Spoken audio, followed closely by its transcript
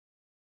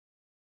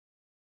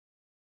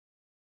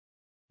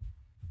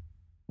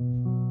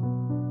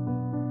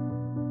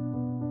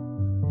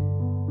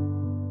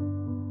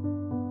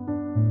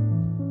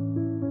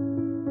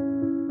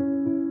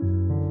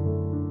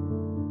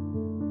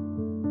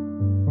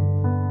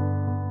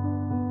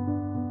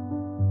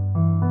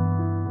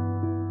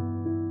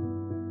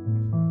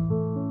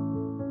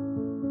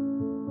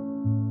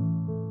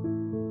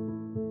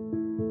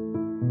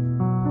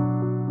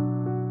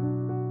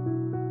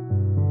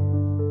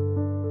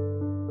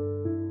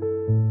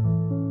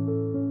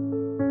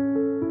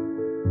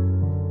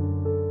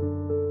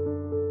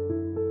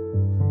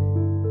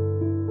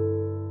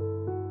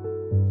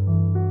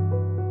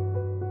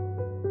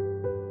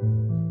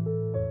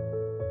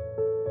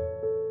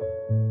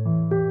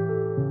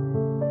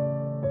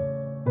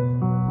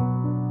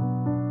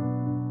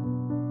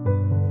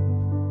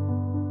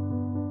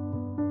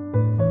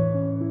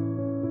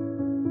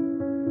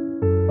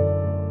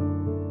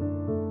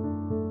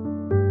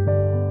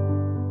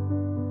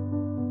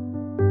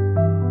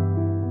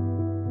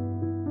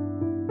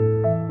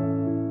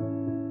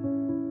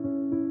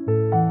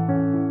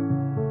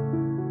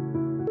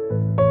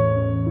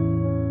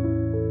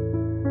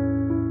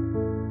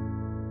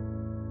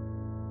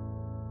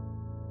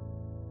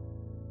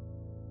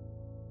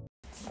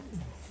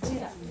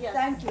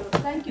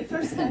Thank you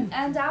first,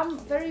 and I'm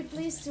very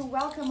pleased to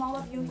welcome all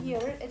of you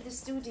here at the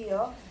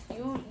studio.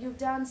 You've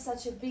done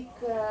such a big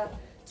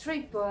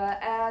trip,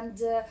 and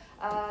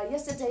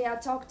yesterday I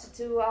talked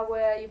to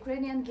our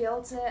Ukrainian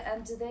guild,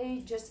 and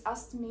they just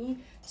asked me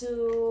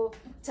to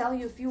tell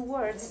you a few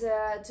words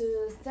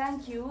to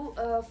thank you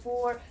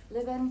for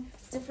living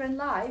different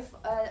life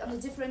on a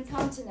different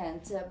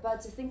continent,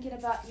 but thinking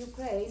about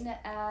Ukraine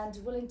and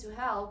willing to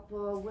help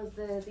with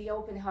the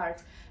open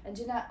heart. And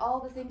you know, all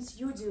the things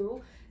you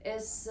do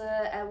is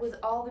with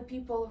all the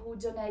people who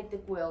donate the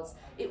quilts.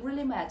 It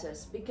really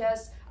matters,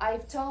 because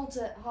I've told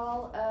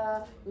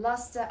Hal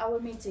last our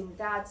meeting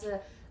that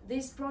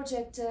this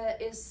project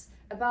is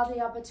about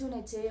the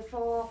opportunity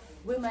for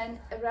women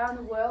around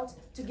the world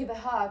to give a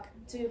hug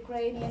to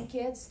Ukrainian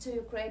kids, to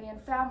Ukrainian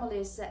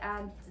families,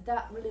 and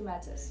that really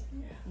matters.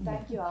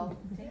 Thank you all.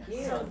 Thank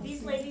you. So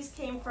these ladies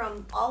came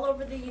from all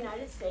over the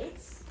United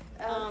States,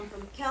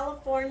 from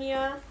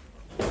California,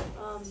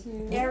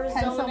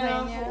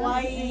 Arizona,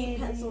 Hawaii,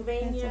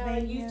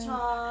 Pennsylvania,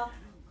 Utah,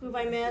 who have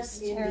I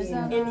missed?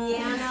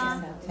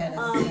 Indiana,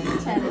 Natalia.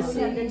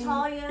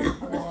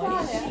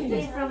 She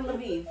came from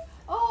Lviv.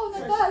 Oh,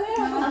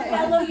 Natalia! A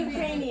fellow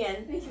Ukrainian.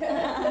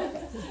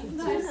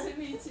 Nice to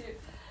meet you.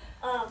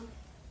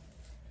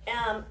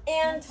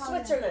 And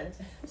Switzerland.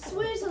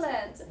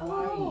 Switzerland.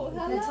 Oh,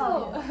 hello.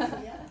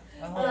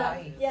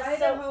 Yes,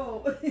 Idaho.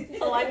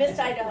 Oh, I missed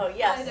Idaho.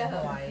 Yes. Idaho.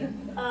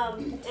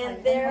 And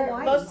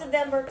most of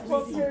them are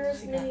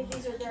quilters. Many of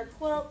these are their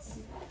quilts.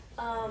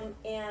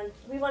 And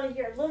we want to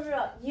hear a little bit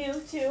about you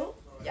too,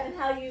 and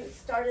how you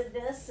started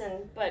this.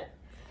 But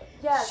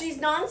yes, she's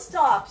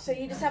nonstop, so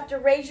you just have to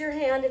raise your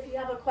hand if you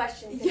have a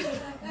question.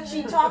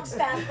 She talks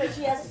fast, but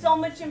she has so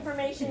much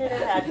information in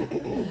her head.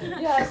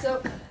 Yeah.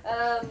 So.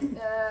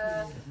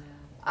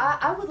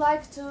 I would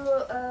like to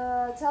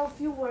tell a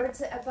few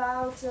words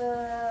about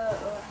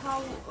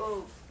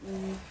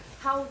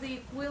how the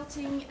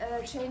quilting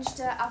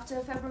changed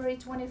after February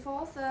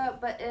 24th,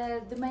 but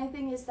the main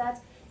thing is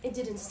that it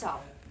didn't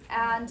stop,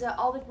 and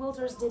all the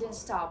quilters didn't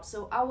stop.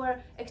 So our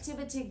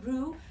activity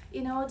grew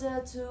in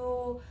order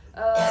to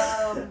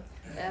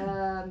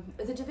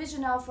the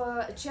division of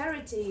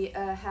charity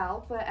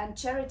help and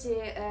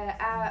charity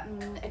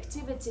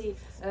activity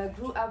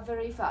grew up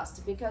very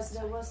fast, because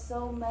there was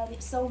so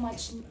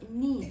much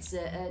needs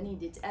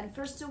needed. And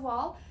first of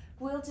all,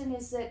 quilting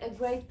is a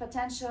great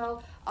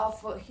potential of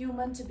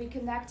human to be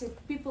connected,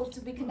 people to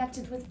be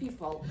connected with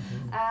people.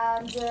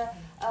 And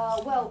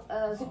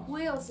the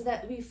quilts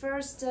that we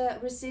first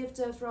received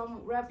from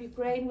Rep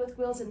Ukraine with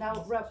quilts, and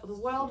now Rep the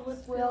World with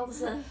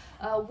quilts,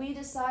 we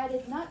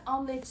decided not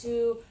only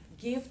to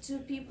give to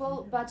people,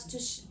 but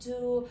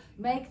to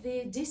make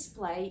the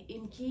display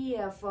in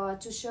Kiev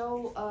to show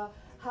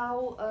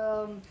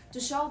to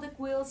show the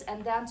quilts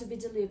and then to be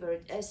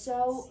delivered.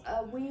 So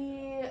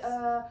we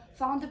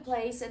found a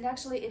place, and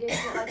actually it is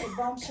like a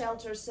bomb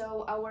shelter,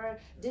 so our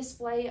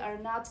display are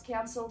not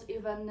cancelled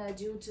even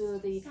due to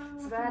the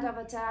threat of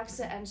attacks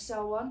and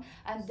so on.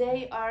 And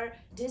they are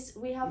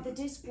we have the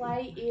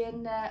display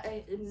in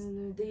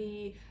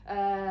the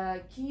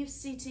Kiev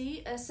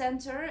city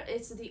center.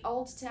 It's the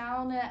old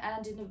town,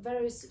 and in a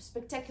very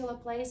spectacular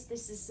place.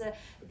 This is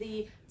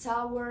the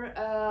tower,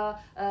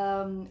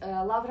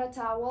 Lavra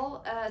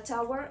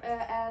Tower,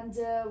 and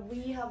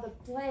we have the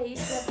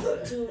place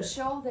to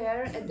show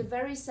there at the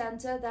very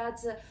center that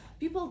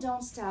people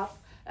don't stop.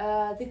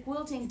 The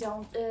quilting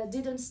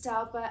didn't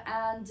stop,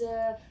 and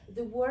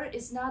the war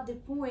is not the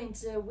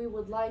point we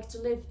would like to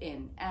live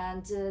in.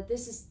 And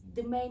this is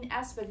the main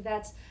aspect,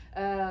 that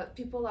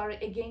people are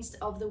against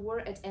of the war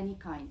at any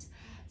kind.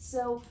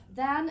 So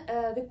then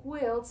the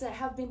quilts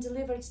have been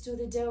delivered to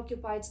the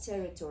deoccupied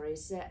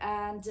territories,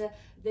 and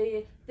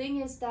the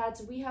thing is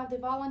that we have the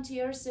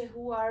volunteers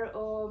who are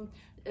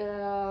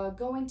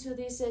going to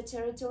these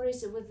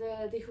territories with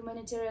the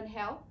humanitarian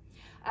help,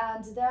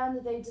 and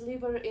then they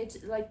deliver it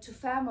like to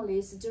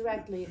families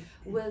directly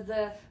with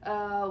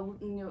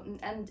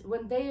and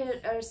when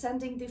they are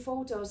sending the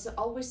photos,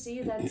 always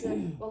see that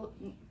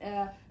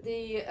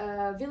the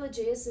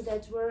villages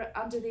that were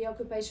under the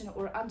occupation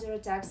or under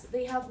attacks,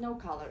 they have no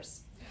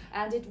colors.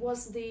 And it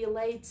was the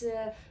late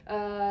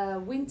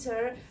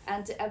winter,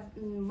 and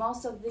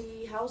most of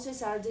the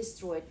houses are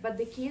destroyed, but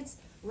the kids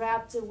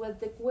wrapped with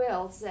the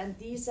quilts, and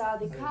these are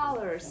the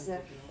colors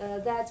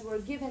that were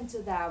given to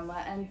them,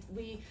 and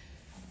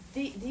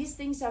these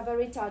things are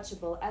very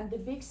touchable. And the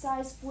big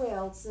size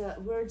quilts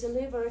are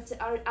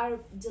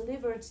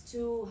delivered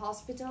to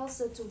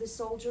hospitals, to the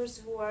soldiers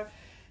who are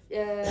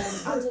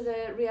under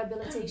the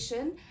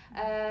rehabilitation,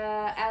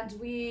 and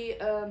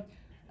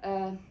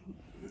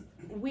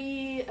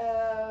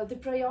the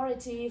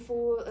priority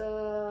for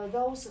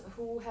those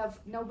who have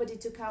nobody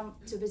to come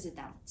to visit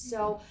them.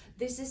 So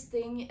this is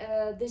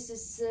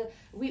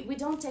we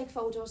don't take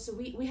photos. So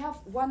we have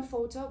one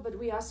photo, but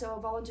we ask our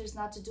volunteers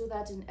not to do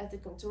that in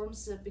ethical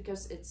terms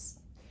because it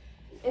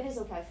is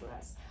okay for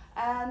us.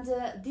 And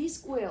these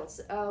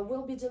quilts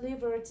will be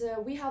delivered.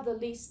 We have the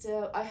list.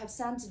 I have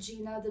sent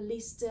Gina the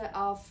list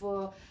of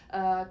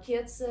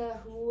kids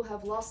who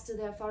have lost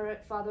their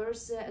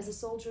fathers as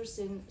soldiers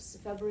in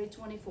February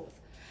 24th.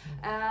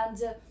 And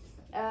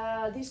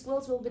these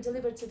quilts will be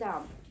delivered to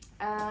them.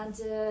 And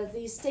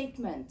the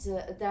statement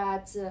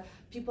that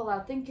people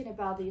are thinking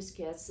about these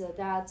kids,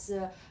 that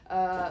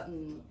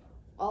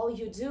all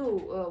you do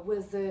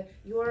with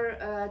your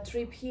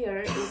trip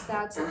here is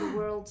that the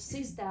world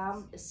sees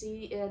them,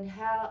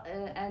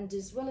 and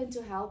is willing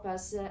to help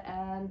us,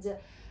 and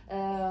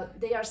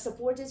they are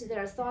supported, they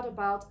are thought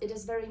about. It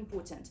is very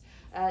important.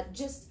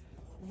 Just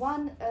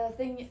one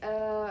thing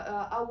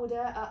I would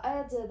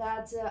add,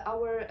 that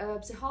our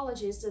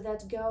psychologists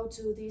that go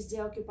to these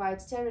deoccupied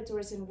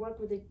territories and work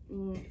with the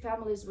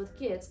families with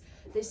kids,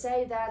 they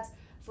say that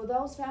for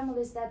those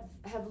families that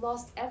have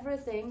lost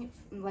everything,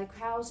 like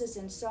houses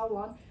and so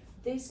on,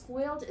 this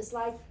quilt is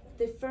like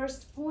the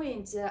first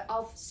point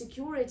of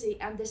security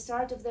and the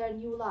start of their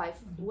new life,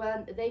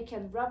 when they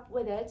can rub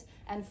with it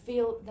and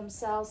feel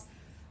themselves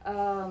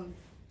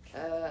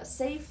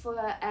safe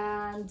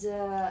and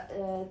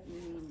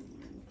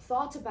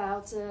thought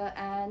about,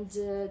 and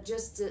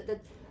just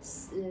that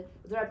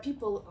there are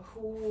people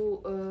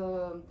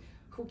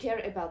who care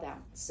about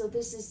them. So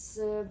this is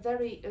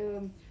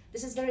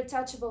very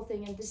touchable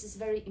thing, and this is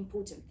very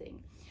important thing.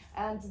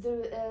 And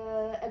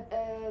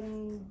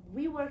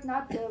we work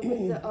not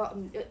with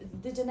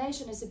the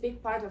donation is a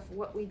big part of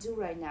what we do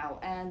right now,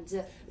 and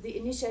the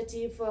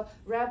initiative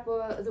Wrap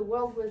the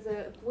World with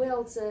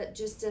Quilts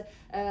just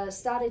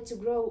started to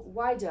grow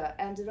wider,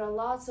 and there are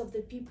lots of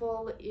the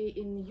people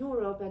in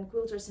Europe and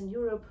quilters in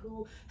Europe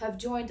who have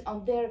joined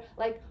on their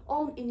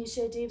own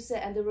initiatives,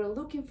 and they were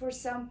looking for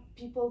some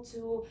people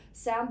to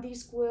send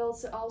these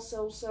quilts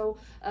also. So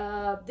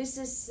this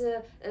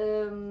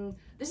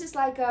is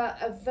like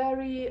a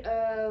very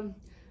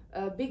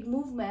big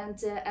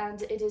movement,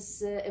 and it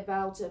is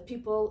about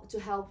people to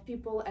help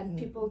people and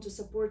people to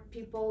support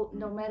people,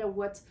 no matter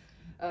what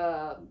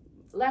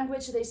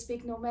language they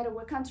speak, no matter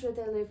what country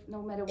they live,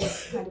 no matter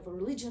what kind of a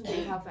religion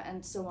they have,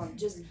 and so on.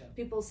 Just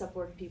people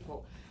support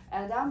people.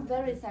 And I'm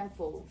very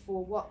thankful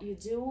for what you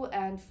do,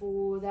 and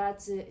for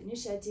that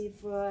initiative,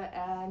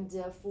 and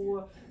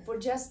for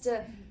just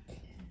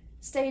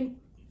staying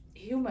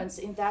humans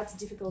in that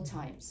difficult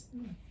times.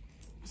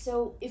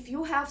 So if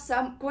you have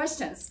some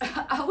questions,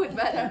 I would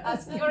better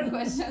ask your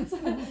questions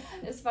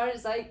as far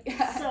as I...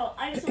 So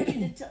I just want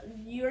you to tell,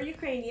 you're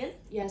Ukrainian.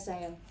 Yes, I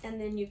am. And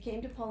then you came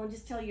to Poland.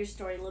 Just tell your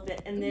story a little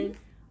bit, and then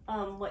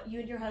what you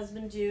and your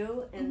husband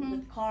do, and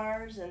with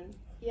cars and...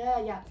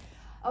 Yeah.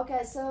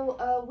 Okay, so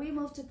we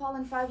moved to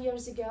Poland 5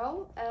 years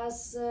ago,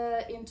 as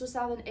in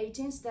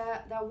 2018,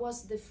 that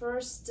was the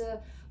first...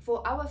 for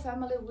our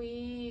family, we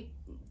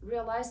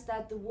realized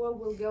that the war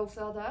will go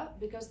further,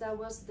 because that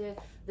was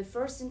the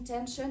first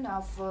intention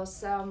of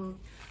some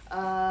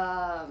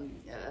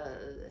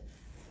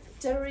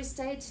terrorist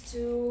state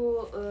to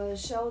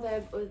show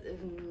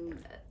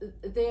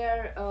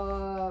their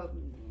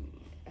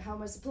how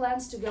much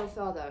plans to go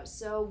further.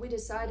 So we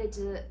decided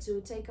to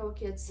take our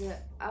kids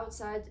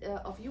outside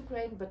of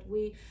Ukraine, but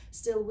we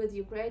still with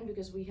Ukraine,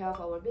 because we have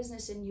our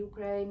business in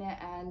Ukraine,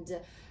 and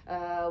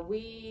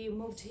we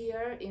moved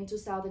here in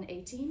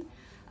 2018.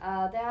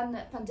 Then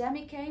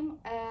pandemic came.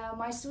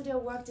 My studio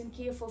worked in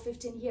Kiev for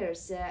 15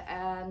 years,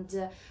 and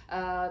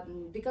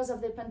because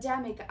of the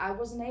pandemic, I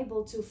wasn't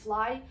able to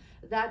fly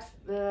that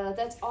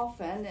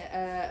often,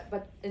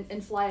 but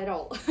and fly at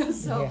all.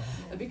 So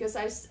because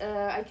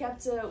I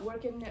kept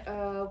working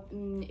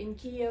in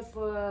Kiev,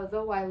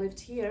 though I lived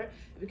here,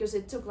 because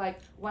it took like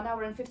 1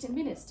 hour and 15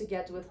 minutes to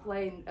get with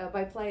plane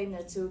by plane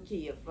to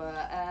Kiev,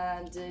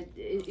 and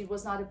it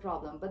was not a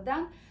problem. But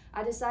then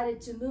I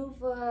decided to move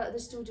the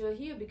studio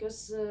here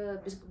because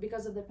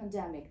of the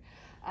pandemic.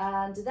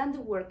 And then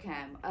the war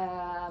came.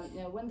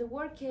 When the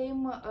war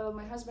came,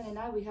 my husband and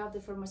I, we have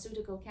the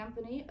pharmaceutical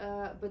company,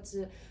 but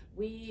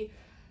we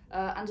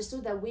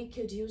understood that we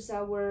could use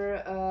our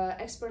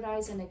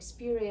expertise and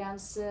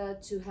experience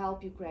to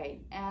help Ukraine.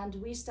 And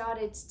we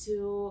started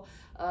to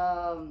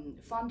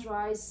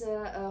fundraise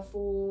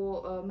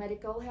for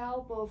medical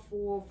help,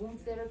 for wound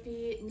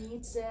therapy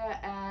needs,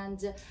 and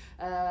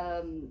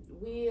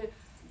we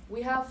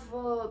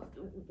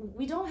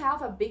don't have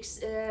a big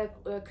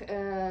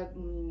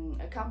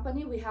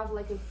company. We have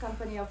like a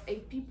company of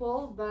 8 people,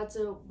 but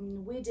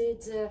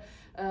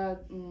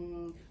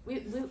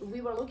we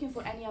were looking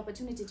for any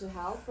opportunity to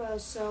help.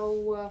 So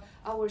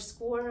our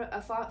score,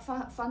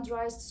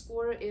 fundraised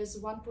score, is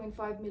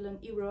 1.5 million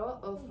euro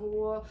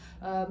for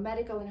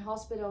medical and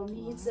hospital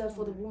needs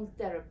for the wound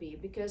therapy,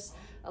 because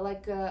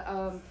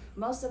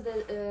most of the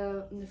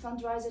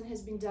fundraising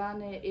has been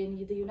done in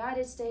the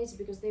United States,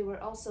 because there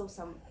were also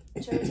some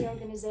charity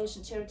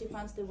organizations, charity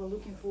funds. They were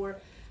looking for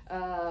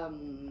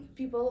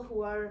people who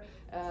are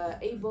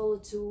able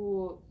to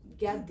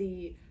get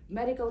the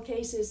medical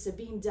cases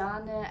being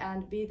done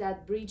and be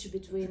that bridge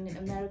between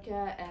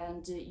America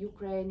and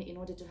Ukraine in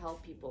order to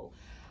help people.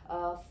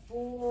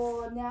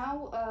 For now,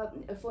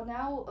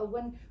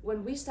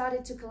 when we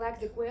started to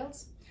collect the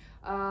quilts,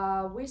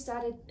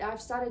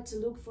 I've started to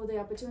look for the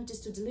opportunities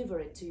to deliver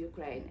it to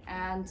Ukraine,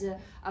 and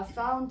I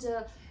found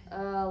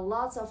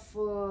lots of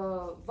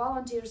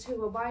volunteers who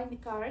were buying the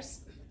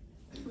cars.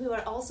 We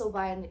were also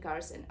buying the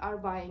cars and are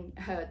buying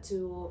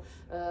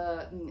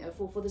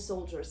for the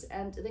soldiers.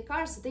 And the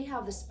cars, they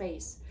have the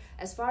space.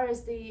 As far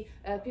as the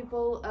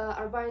people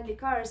are buying the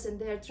cars and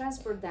they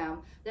transport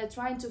them, they're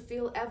trying to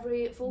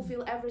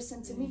fulfill every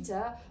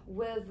centimeter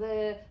with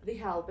the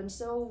help. And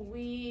so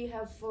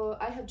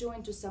I have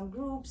joined to some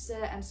groups,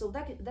 and so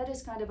that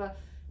is kind of a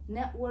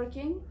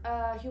networking,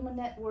 human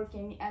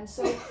networking. And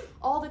so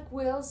all the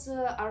quilts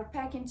are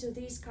packed into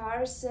these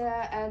cars,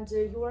 and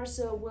yours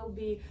will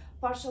be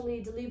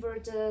partially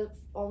delivered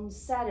on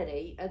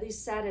Saturday, this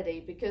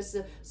Saturday, because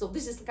so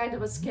this is kind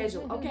of a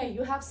schedule. Okay,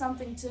 you have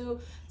something to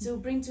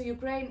bring to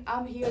Ukraine,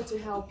 I'm here to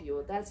help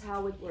you. That's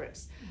how it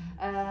works.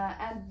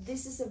 And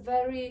this is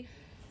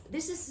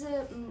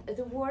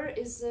the war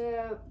is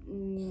a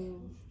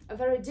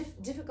very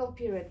difficult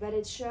period, but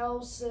it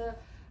shows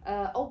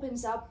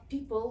opens up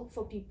people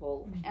for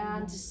people,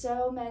 and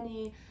so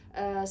many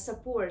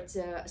support,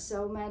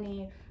 so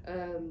many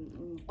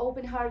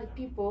open-hearted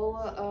people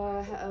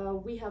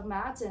we have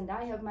met, and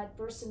I have met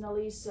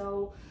personally.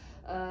 So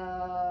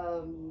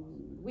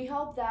we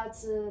hope that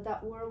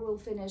that war will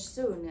finish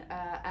soon,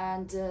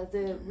 and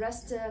the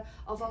rest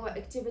of our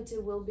activity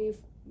will be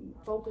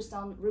focused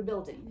on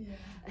rebuilding,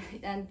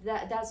 and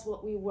that's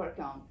what we work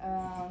on.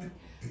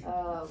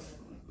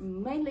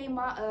 Mainly in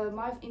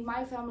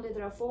my family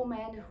there are 4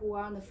 men who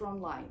are on the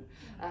front line,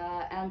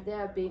 and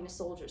they're being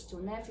soldiers,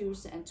 2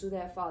 nephews and to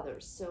their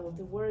fathers. So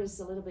the war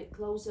is a little bit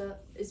closer,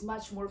 is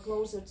much more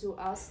closer to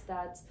us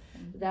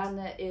than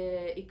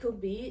it could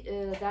be.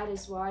 That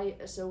is why,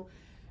 so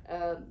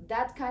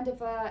that kind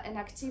of an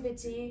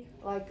activity,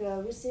 like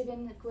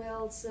receiving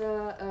quilts,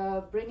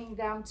 bringing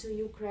them to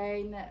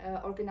Ukraine,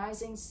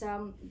 organizing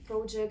some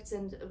projects,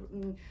 and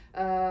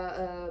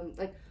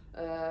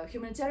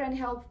humanitarian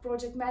help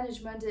project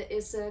management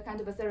is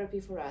kind of a therapy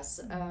for us,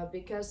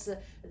 because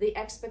the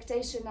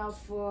expectation of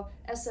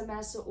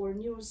SMS or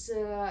news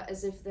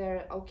as if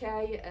they're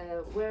okay,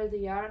 where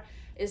they are,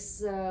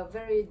 is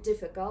very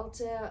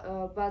difficult,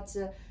 but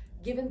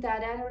giving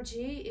that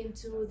energy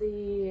into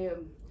the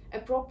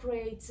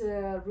appropriate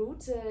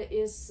route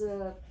is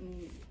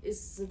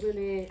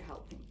really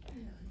helping.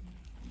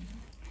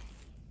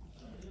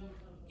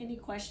 Any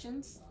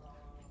questions?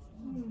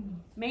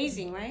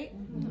 Amazing, right?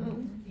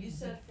 You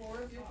said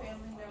 4 of your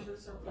family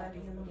members are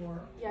fighting in the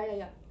war.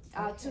 Yeah.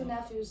 2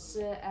 nephews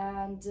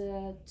and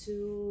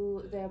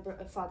 2 their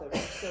fathers.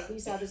 So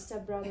these are the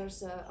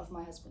stepbrothers of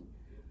my husband.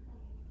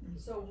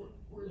 So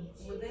were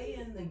they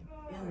in the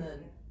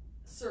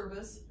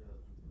service?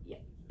 Yeah.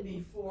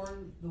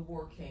 Before the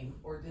war came,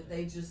 or did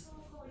they just?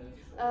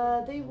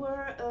 They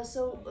were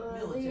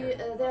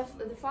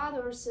the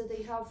fathers,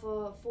 they have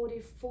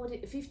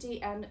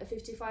 50 and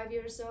 55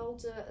 years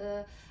old.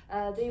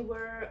 They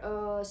were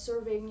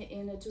serving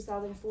in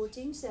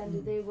 2014,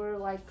 and they were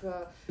like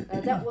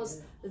that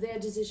was their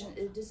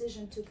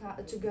decision to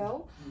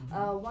go.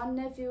 One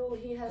nephew,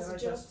 he has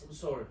I'm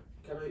sorry,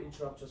 can I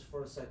interrupt just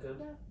for a second?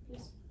 Yeah,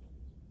 please.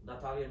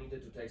 Natalia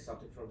needed to take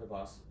something from the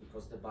bus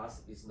because the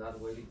bus is not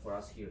waiting for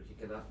us here. He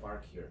cannot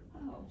park here.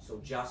 Oh. So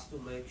just to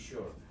make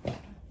sure,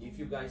 if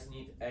you guys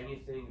need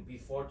anything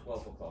before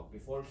 12 o'clock,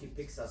 before he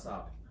picks us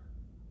up,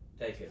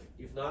 take it.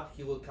 If not,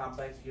 he will come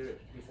back here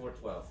before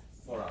 12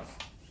 for us.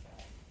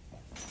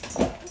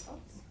 Okay,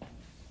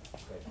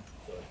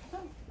 sorry.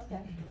 Oh,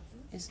 okay.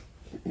 Is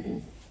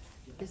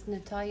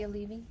Natalia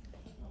leaving?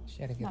 She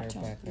had to get Not her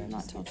till, backpack.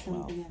 not till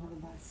 12.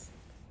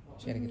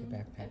 She had to get her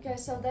backpack. Okay,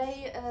 so they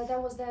that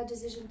was their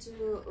decision to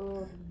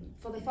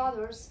for the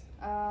fathers.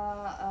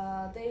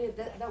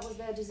 That was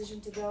their decision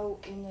to go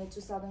in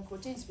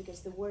 2014 because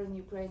the war in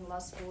Ukraine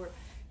lasts for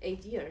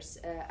 8 years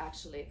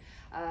actually.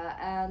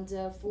 And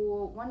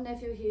for one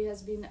nephew, he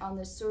has been on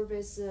the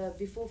service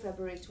before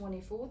February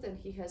 24th, and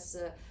he has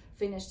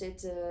finished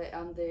it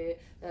on the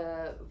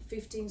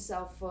 15th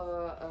of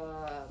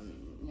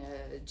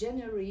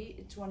January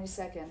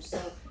 22nd. So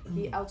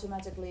he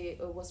automatically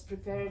was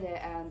prepared,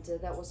 and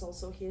that was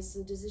also his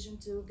decision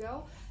to go.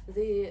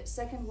 The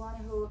second one,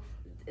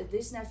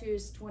 this nephew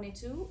is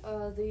 22,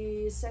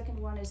 the second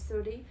one is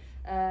 30,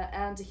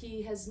 and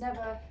he has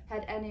never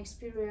had any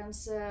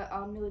experience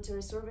on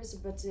military service,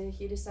 but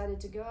he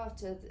decided to go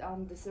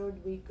on the third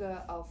week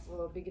of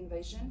big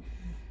invasion.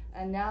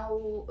 And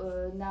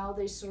now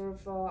they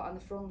serve on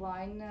the front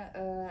line,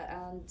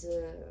 and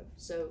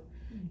so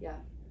yeah.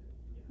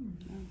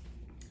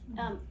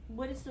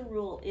 What is the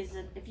rule? Is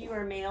it if you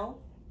are male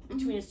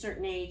between a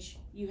certain age,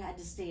 you had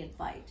to stay and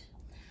fight?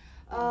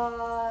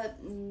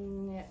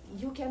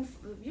 You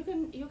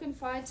can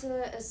fight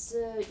as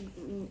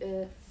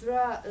there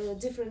are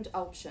different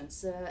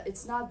options.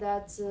 It's not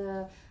that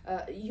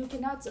you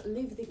cannot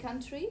leave the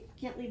country.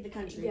 Can't leave the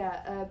country.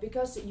 Yeah,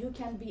 because you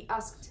can be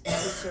asked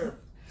to serve.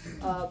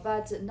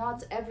 But not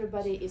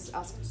everybody is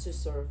asked to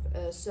serve.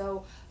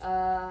 So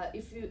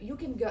if you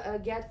can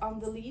get on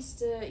the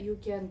list, you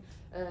can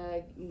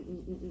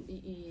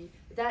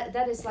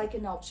that is like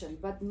an option.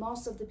 But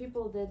most of the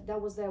people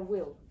that was their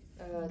will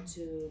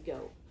to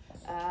go,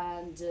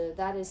 and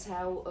that is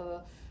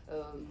how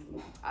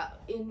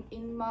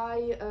in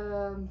my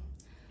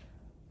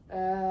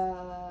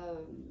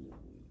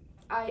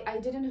I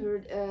didn't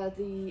heard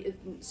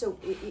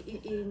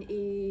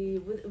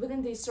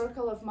within the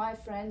circle of my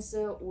friends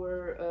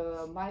or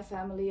my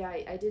family,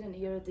 I didn't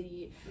hear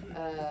the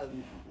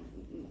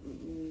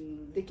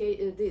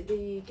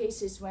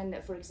cases when,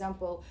 for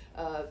example,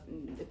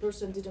 the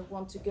person didn't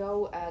want to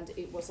go and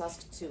it was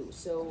asked to.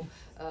 So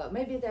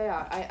maybe they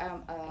are.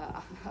 I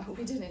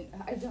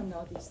don't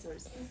know these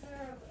stories. Is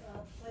there a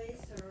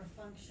place or a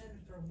function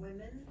for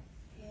women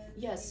in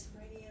Yes. the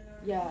Ukrainian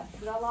army? Yeah,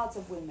 there are lots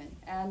of women,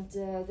 and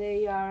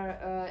they are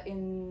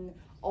in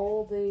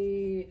all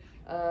the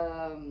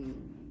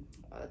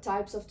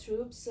types of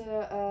troops.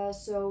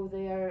 So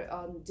they are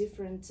on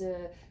different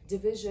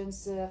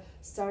divisions,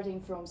 starting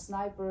from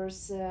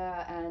snipers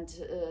and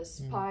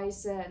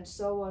spies and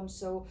so on.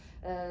 So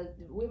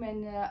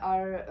women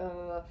are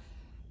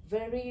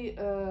very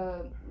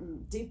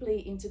deeply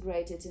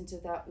integrated into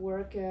that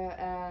work,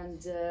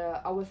 and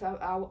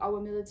our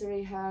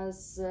military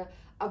has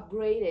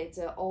upgraded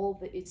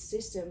its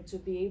system to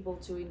be able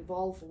to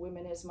involve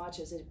women as much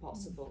as it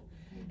possible.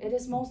 It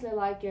is mostly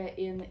like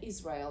in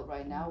Israel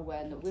right now,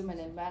 when women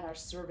and men are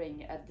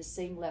serving at the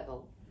same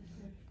level.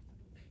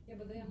 Yeah,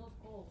 but they are not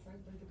called,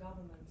 right, by the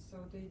government, so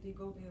they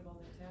go there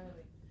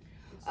voluntarily.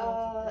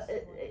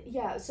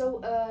 Yeah, so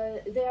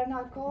they are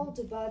not called,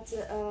 but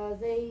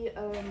they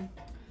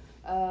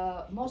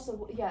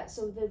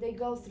they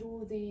go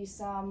through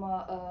some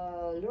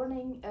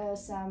learning,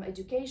 some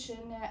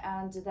education,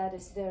 and that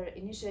is their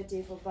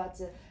initiative. But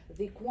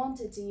the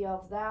quantity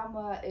of them,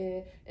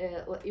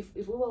 if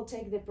we will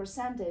take the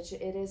percentage,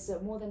 it is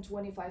more than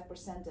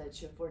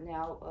 25% for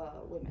now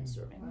women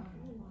serving.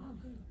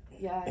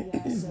 Yeah.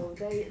 So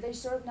they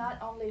serve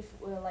not only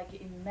like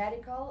in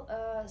medical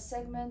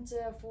segment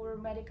for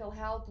medical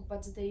help,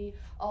 but they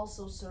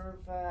also serve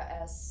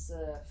as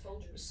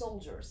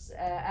soldiers,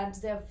 and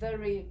they're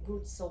very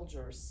good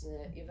soldiers,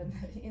 even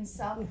in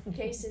some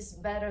cases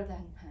better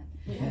than men.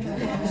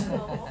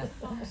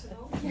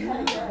 Functional.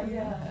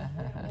 Yeah.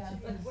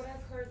 But what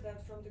I've heard that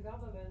from the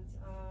government,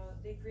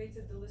 they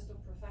created the list of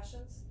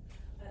professions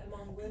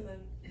among women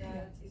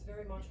that is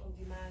very much on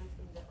demand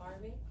in the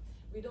army.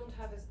 We don't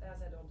have it as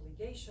an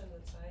obligation,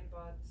 let's say,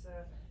 but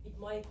it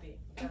might be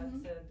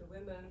that the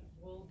women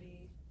will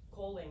be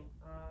calling,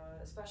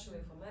 especially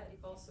for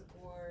medical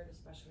support,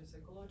 especially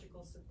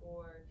psychological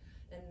support,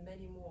 and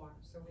many more.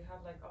 So we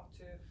have like up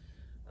to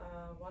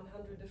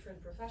 100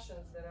 different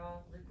professions that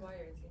are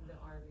required in the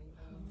army,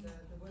 and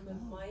the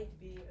women might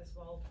be as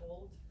well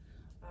called.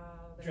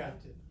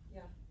 Drafted.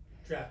 Yeah.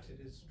 Drafted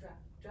is.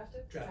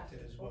 Drafted? Drafted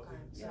is what we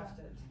would say.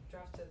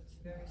 Drafted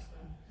very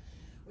soon.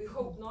 We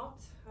hope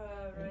not,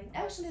 right?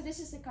 Actually,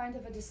 this is a kind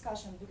of a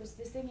discussion, because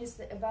the thing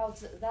is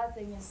about that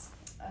thing is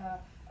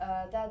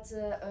that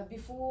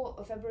before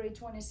February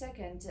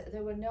 22nd,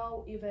 there were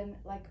no even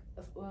like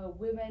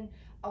women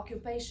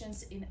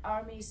occupations in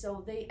army,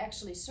 so they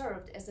actually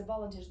served as the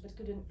volunteers but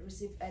couldn't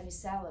receive any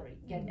salary,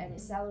 any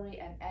salary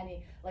and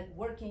any like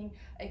working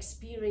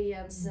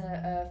experience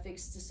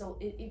fixed. So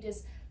it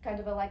is kind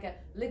of like a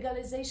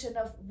legalization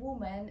of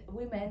women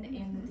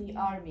in the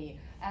army,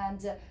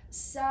 and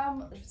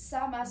some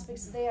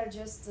aspects they are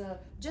just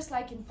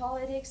like in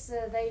politics,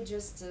 they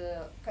just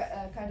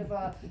kind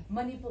of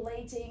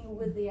manipulating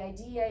with the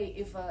idea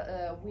if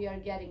we are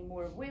getting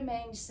more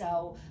women, so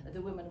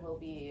the women will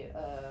be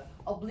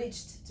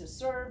obliged to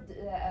serve,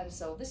 and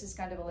so this is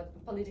kind of a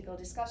political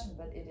discussion,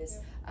 but it is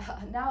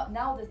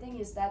now the thing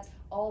is that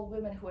all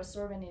women who are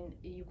serving in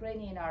the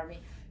Ukrainian army,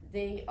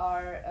 they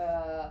are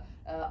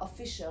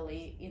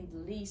officially in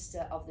the list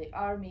of the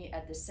army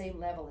at the same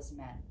level as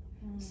men.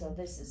 So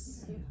this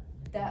is,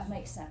 that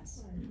makes sense.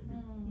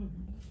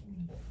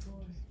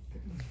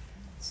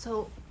 So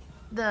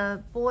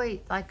the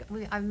boy, like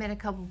I've met a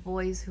couple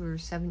boys who are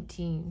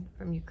 17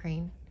 from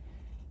Ukraine.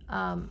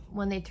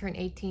 When they turn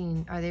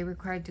 18, are they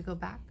required to go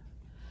back?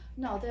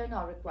 No, they're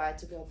not required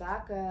to go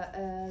back.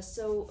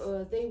 So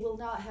they will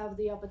not have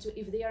the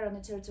opportunity. If they are on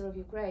the territory of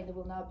Ukraine, they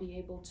will not be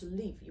able to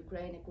leave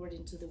Ukraine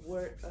according to the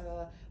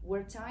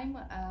war time,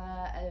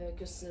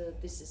 because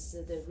this is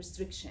the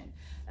restriction.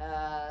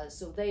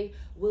 So they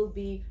will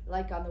be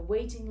like on a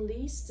waiting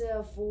list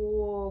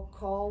for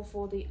call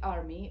for the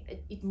army.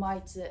 It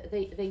might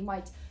they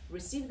might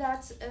receive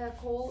that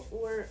call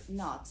or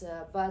not,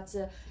 but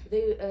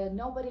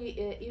nobody,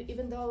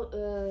 even though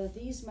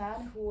these men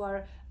who are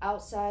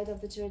outside of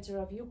the territory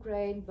of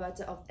Ukraine but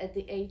at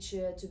the age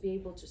to be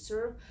able to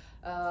serve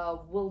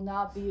will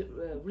not be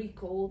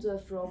recalled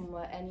from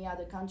any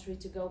other country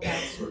to go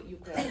back to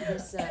Ukraine.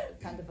 This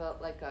kind of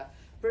like a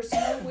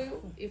personal will,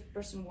 if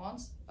person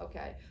wants,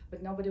 okay, but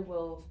nobody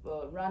will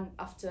run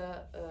after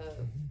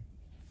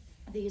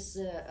these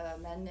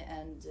men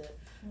and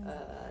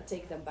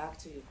take them back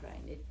to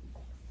Ukraine.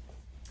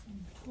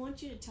 I want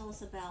you to tell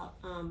us about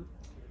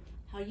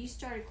how you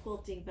started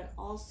quilting, but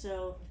also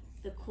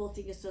the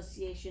Quilting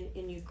Association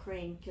in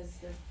Ukraine, because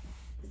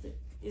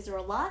is there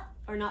a lot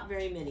or not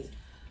very many?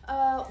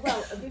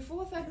 Well,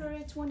 before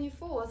February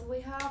 24th,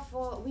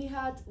 we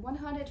had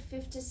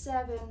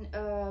 157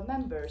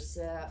 members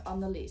on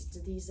the list.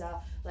 These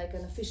are like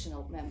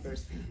unofficial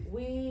members.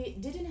 We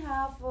didn't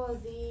have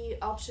the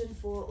option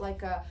for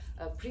like a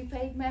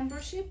prepaid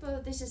membership.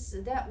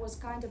 That was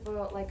kind of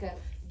like a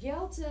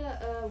guild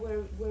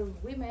where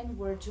women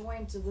were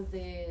joined with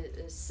the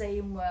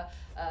same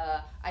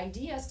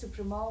ideas to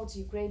promote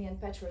Ukrainian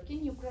patchwork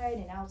in Ukraine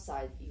and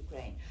outside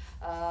Ukraine.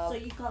 So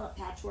you call it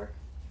patchwork?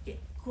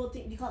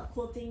 Quilting? Do you call it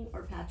quilting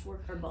or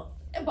patchwork or both?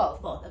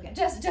 Both. Both. Okay.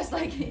 Just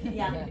like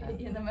Yeah.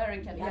 in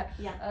American.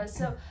 Yeah.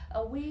 So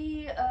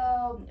we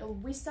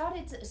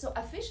started. So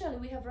officially,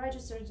 we have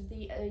registered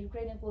the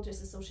Ukrainian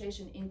Quilters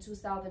Association in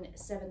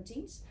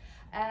 2017,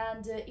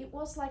 and it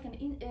was like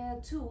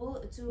a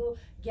tool to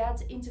get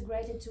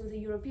integrated to the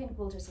European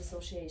Quilters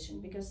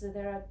Association, because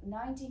there are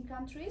 19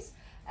 countries,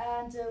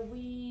 and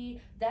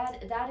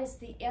that is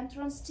the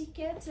entrance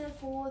ticket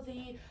for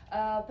the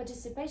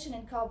participation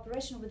and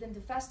cooperation within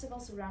the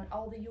festivals around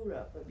all the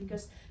Europe,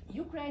 because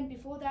Ukraine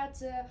before that,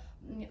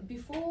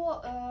 before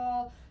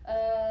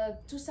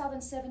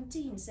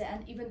 2017 and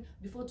even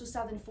before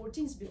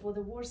 2014, before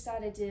the war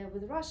started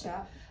with Russia,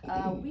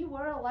 we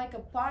were like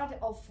a part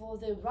of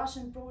the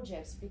Russian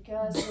projects,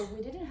 because we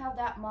didn't have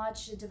that much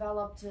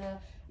developed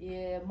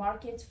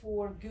market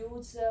for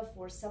goods,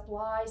 for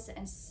supplies,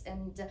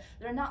 and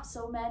there are not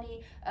so many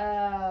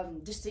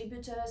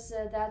distributors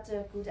that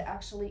could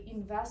actually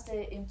invest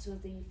into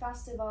the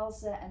festivals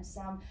and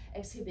some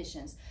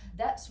exhibitions.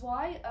 That's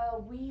why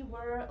we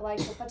were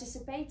like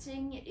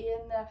participating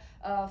in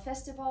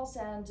festivals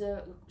and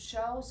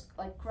shows,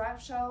 like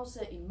craft shows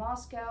in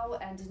Moscow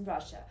and in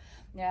Russia.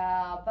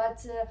 But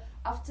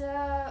after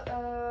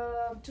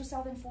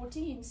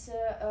 2014,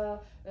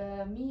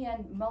 me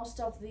and most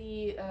of the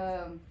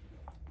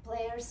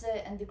players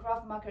and the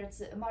craft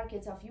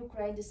markets of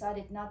Ukraine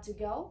decided not to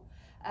go,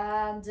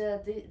 and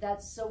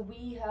so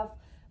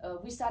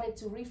we started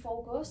to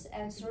refocus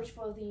and search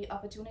for the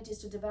opportunities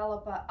to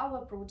develop our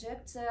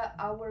project,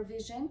 our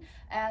vision,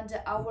 and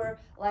our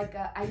like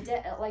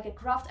a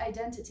craft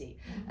identity,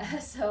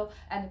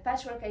 and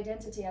patchwork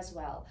identity as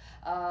well.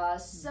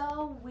 So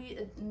we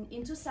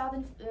in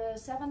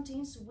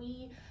 2017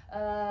 we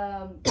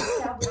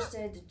established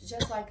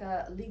just like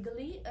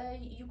legally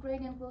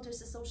Ukrainian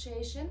Quilters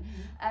Association,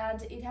 and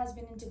it has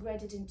been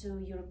integrated into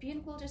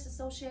European Quilters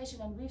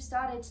Association, and we've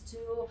started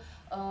to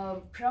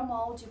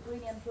promote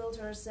Ukrainian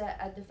quilters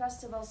at the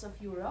festivals of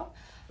Europe.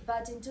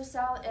 But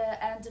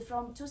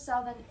from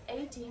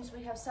 2018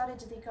 we have started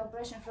the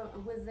cooperation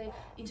with the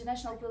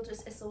International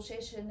Quilters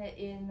Association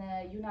in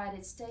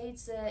United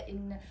States,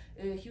 in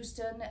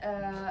Houston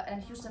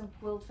and Houston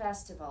Quilt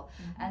Festival.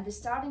 And the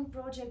starting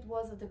project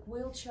was the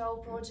Quilt Show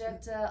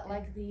project,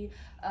 like the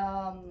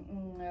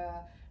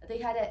they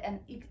had an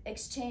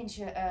exchange.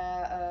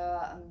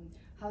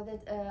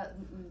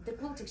 The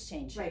quilt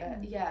exchange. Right.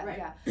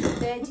 Yeah.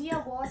 The idea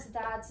was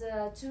that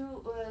two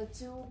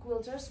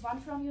quilters, one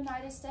from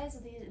United States,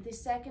 the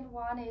second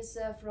one is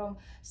from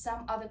some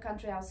other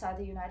country outside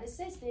the United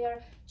States. They are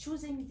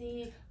choosing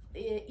the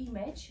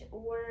image,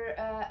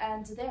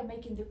 and they're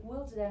making the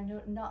quilt. They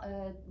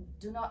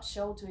do not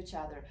show to each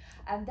other,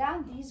 and then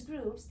these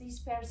groups, these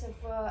pairs of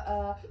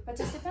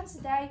participants,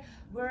 they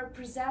were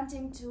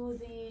presenting to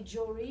the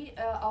jury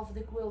of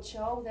the quilt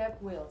show their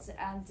quilts,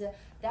 and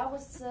that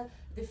was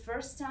the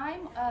first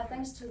time,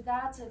 thanks to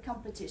that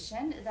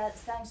competition,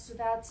 thanks to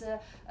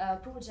that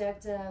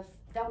project.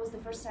 That was the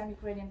first time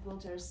Ukrainian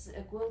quilters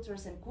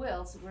and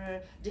quilts were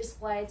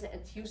displayed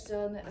at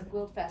Houston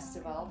Quilt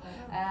Festival.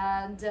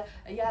 And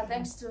yeah,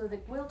 thanks to the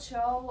quilt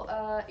show,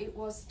 it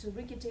was to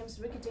Ricky Timms.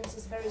 Ricky Timms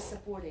is very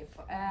supportive,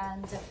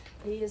 and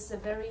he is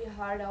very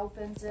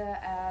hard-opened,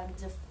 and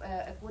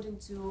according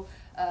to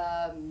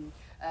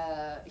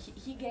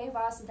he gave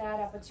us that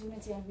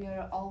opportunity, and we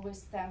are always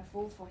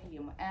thankful for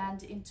him.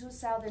 And in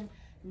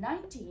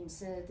 2019,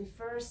 the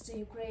first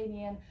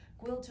Ukrainian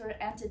quilter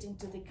entered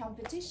into the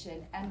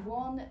competition and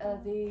won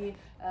the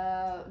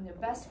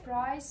best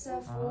prize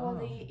for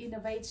the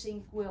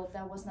innovating quilt.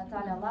 That was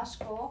Natalia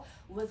Lashko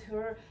with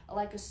her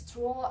like a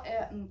straw.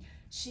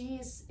 She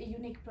is a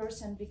unique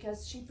person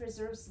because she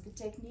preserves the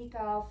technique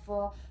of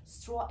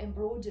straw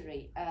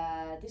embroidery.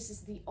 This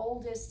is the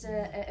oldest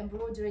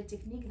embroidery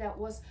technique that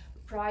was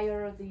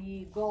prior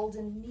the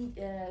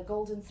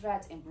golden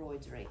thread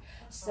embroidery.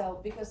 So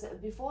because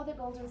before the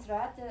golden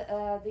thread,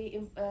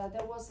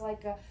 there was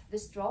like the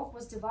stroke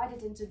was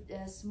divided into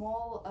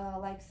small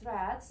like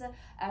threads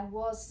and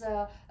was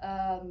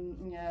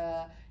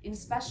in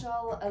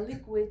special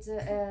liquid.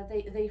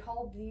 They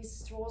hold these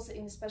straws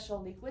in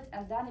special liquid,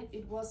 and then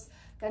it was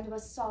kind of a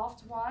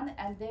soft one,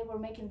 and they were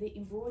making the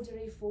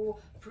embroidery for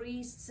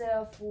priests.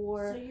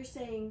 For So you're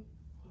saying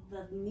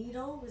the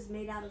needle was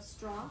made out of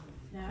straw?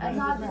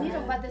 not the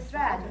needle, but the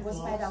thread was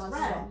made out of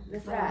straw. The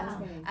thread,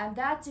 Wow. and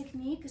that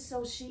technique.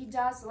 So she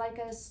does like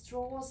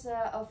straws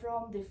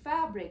from the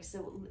fabrics,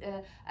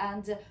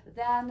 and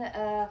then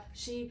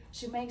she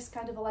makes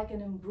kind of like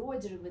an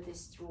embroidery with the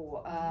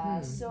straw.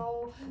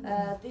 So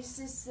this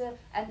is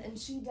and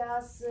she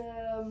does.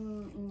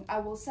 I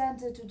will send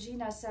to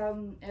Gina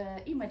some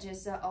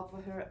images of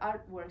her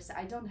artworks.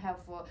 I don't have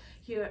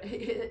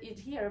it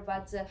here,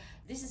 but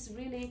this is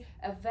really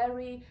a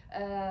very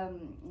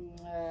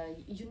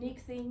unique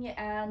thing,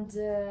 and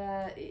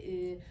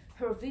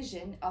her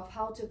vision of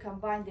how to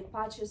combine the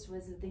patches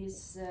with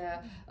this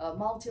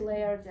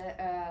multi-layered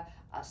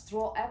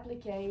straw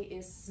applique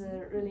is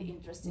really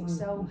interesting.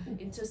 So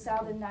in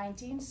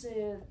 2019,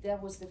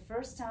 that was the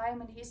first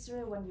time in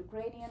history when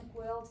Ukrainian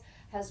quilt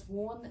has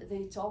won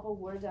the top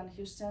award on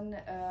Houston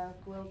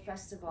Quilt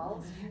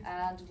Festival,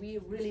 and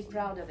we're really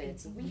proud of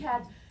it. We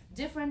had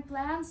different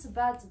plans,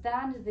 but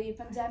then the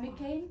pandemic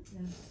came,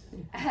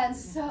 and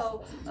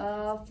so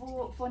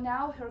for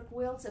now her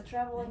quilts are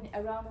traveling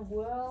around the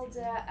world,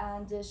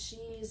 and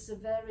she is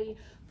very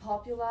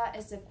popular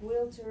as a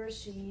quilter.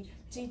 She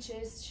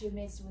teaches, she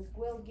meets with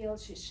Quilt Guild,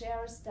 she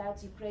shares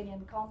that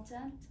Ukrainian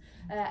content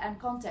and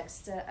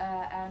context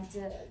and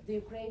the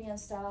Ukrainian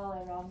style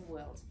around the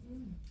world.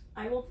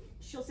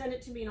 She'll send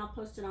it to me and I'll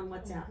post it on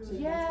WhatsApp. So you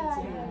guys Yeah,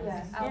 can see it.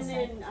 yeah. And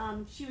then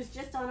she was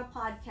just on a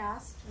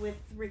podcast with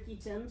Ricky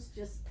Timms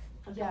just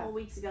a couple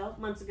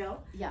months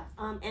ago. Yeah.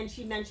 And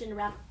she mentioned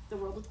Wrap the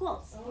World with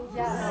Quilts.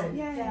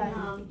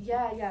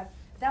 Yeah.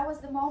 That was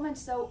the moment.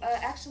 So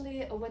actually,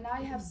 when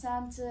I have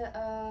sent,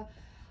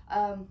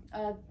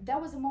 that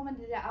was the moment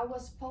that I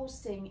was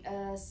posting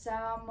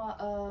some.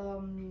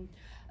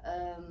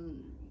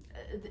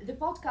 The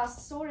podcast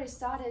story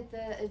started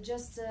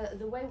just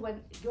the way when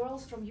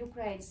girls from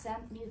Ukraine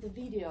sent me the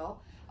video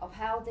of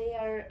how they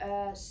are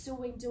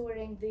sewing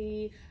during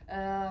the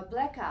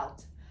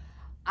blackout.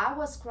 I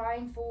was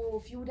crying for a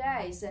few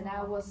days, and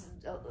I was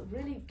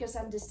really, because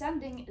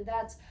understanding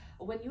that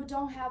when you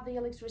don't have the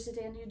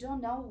electricity and you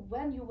don't know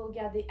when you will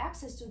get the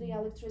access to the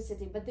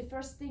electricity, but the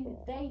first thing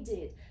they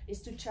did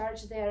is to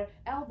charge their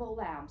elbow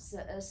lamps,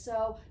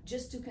 so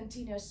just to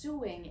continue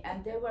sewing,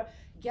 and they were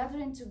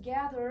gathering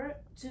together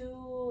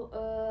to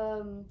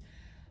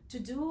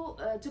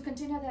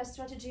continue their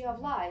strategy of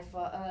life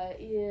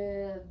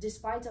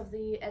despite of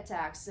the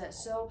attacks.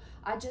 So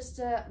I just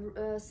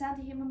sent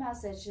him a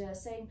message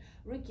saying,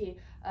 Ricky,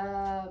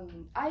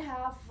 I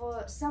have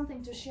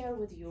something to share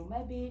with you.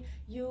 Maybe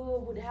you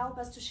would help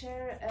us to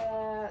share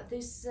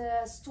this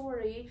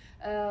story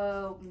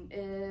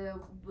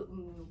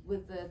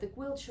with the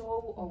Quilt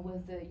Show or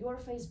with your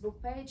Facebook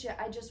page.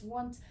 I just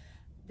want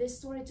this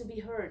story to be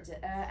heard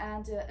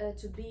and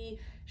to be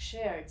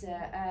shared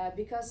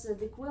because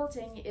the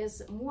quilting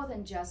is more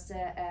than just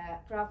a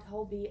craft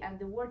hobby, and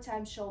the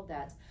wartime showed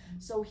that.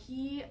 So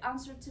he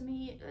answered to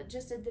me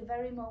just at the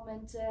very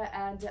moment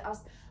and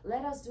asked,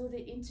 let us do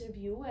the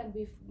interview, and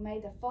we've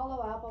made a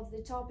follow-up of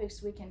the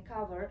topics we can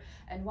cover,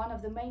 and one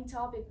of the main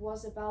topic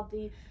was about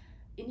the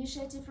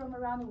initiative from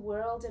around the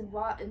world,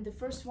 and the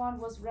first one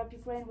was Wrap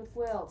Ukraine with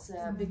Quilts,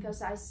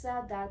 because I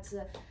said that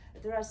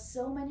there are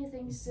so many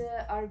things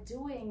are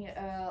doing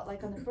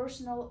like on a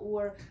personal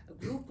or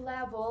group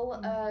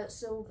level,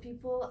 so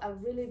people are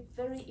really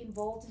very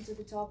involved into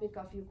the topic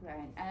of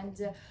Ukraine. And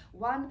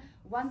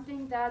one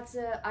thing that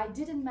I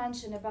didn't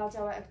mention about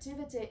our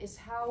activity is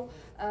how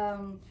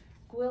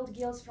quilt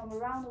guilds from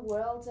around the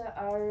world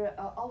are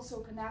also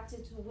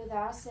connected with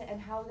us, and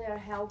how they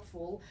are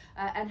helpful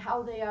and how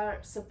they are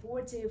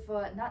supportive,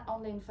 not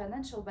only in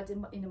financial but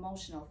in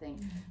emotional things.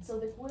 So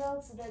the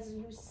quilts that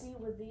you see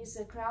with these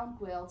crown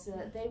quilts,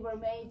 they were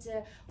made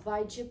by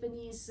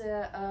Japanese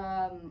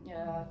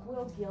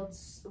quilt guilds,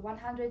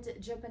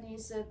 100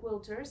 Japanese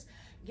quilters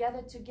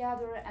gathered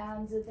together,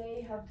 and they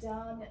have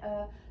done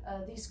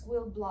these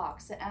quilt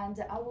blocks. And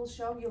I will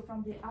show you from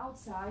the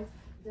outside.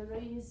 There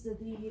is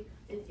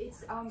it's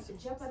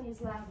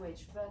Japanese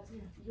language, but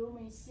you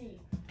may see.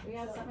 We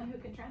have someone who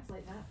can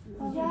translate that.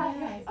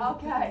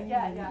 Okay,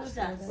 yeah. Who's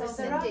that? So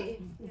Cindy.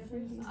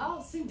 Oh,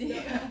 Cindy.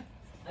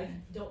 I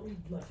don't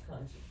read much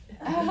kanji.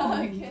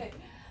 Okay.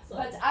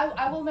 But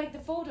I will make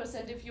the photos,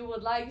 and if you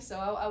would like, so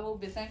I will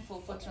be thankful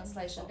for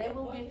translation. They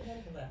will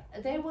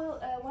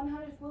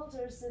 100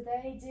 quilters.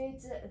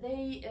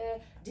 They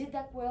did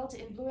that quilt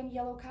in blue and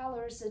yellow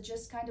colors,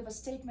 just kind of a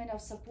statement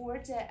of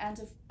support and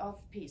of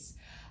peace.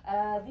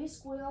 These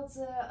quilts,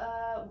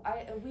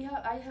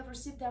 I have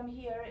received them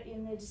here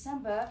in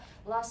December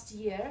last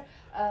year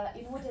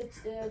in order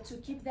to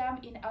keep them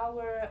in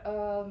our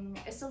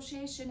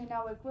association, in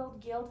our quilt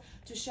guild,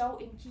 to show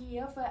in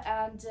Kiev,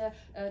 and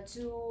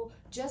to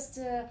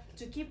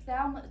keep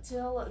them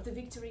till the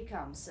victory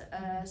comes.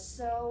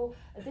 So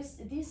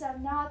these are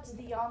not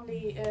the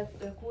only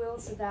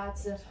quilts that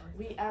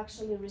we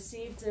actually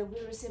received.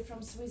 We received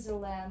from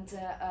Switzerland,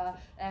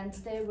 and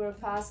they were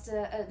passed.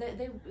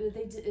 They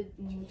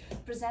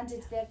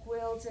presented their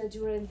quilt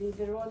during the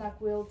Verona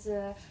Quilt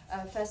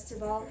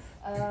Festival.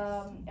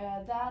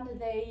 Then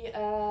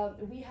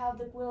we have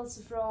the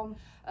quilts from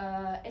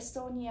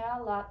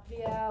Estonia,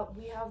 Latvia.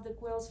 We have the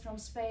quilts from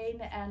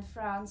Spain and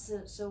France.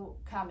 So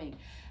coming,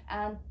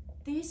 and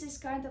this is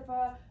kind of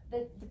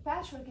the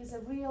patchwork is a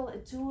real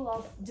tool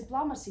of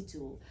diplomacy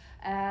tool,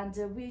 and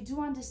we do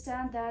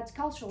understand that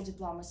cultural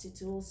diplomacy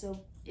tool. So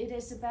it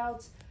is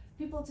about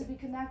people to be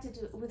connected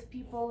with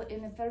people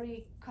in a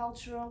very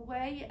cultural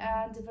way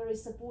and a very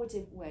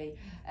supportive way.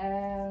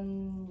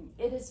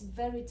 It is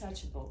very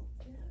touchable.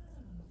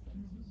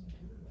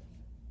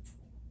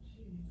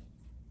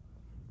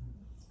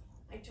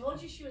 I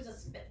told you she was a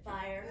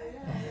Spitfire.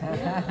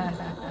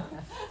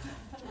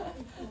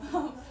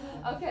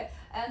 Okay,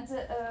 and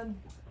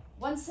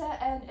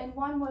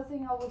one more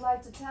thing I would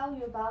like to tell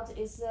you about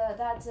is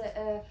that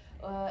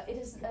it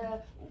is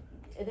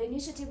the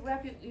initiative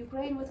Rep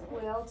Ukraine with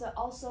Quilt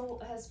also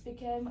has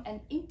become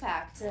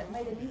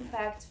made an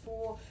impact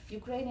for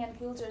Ukrainian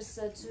quilters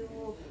to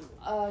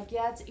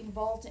get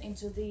involved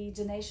into the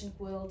donation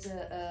quilt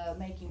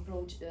making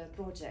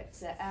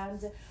projects.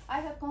 And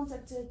I have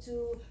contacted to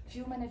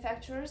few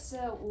manufacturers,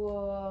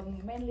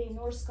 mainly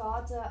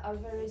Norskott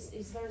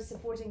is very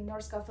supporting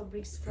Norskott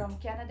fabrics from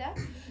Canada.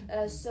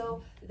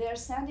 So they're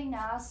sending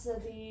us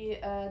the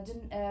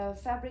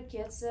fabric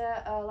kits,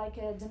 like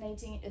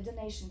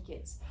donation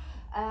kits.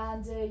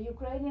 And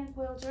Ukrainian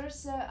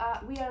quilters,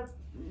 we are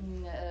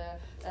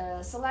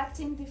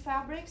selecting the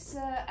fabrics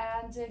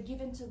and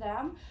giving to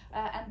them,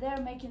 and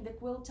they're making the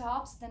quilt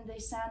tops. Then they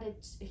send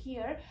it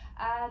here,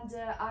 and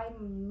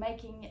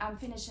I'm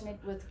finishing it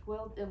with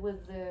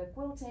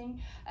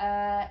quilting,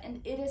 and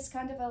it is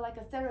kind of like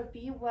a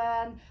therapy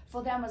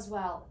for them as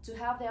well, to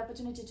have the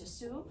opportunity to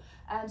sew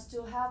and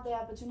to have the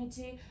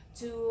opportunity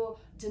to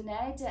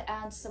donate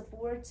and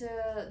support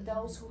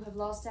those who have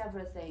lost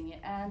everything.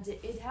 And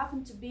it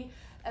happened to be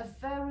a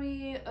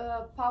very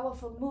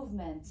powerful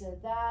movement.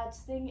 That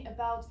thing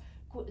about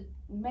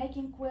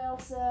making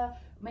quilts,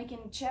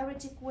 making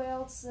charity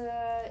quilts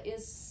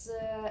is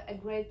a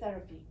great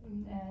therapy.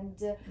 And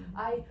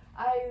I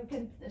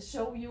can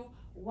show you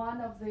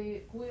one of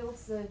the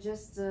quilts.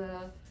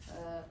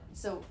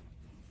 So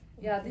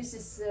yeah, this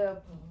is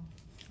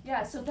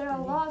yeah, so there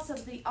are lots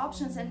of the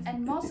options,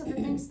 and most of the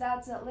things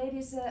that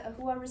ladies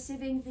who are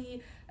receiving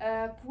the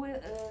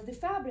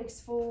fabrics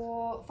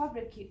for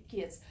fabric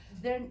kits,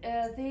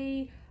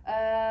 they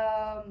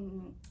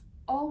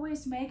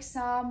always make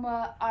some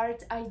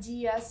art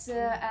ideas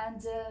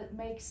and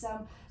make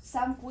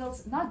some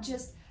quilts, not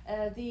just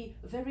the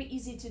very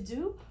easy to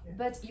do,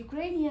 but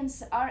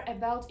Ukrainians are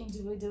about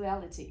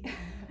individuality.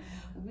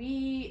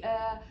 We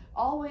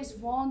always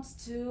want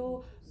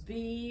to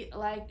be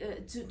like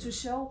to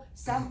show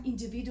some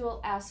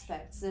individual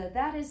aspects.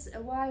 That is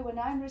why when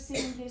I'm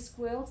receiving this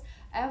quilt,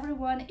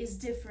 everyone is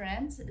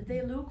different.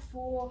 They look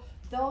for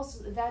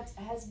those that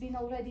has been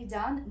already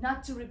done,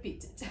 not to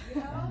repeat it.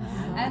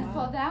 And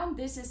for them,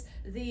 this is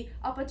the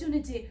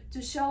opportunity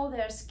to show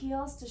their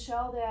skills, to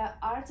show their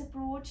art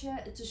approach,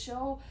 to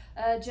show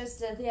just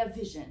their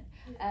vision.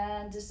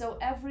 And so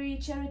every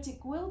charity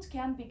quilt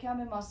can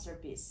become a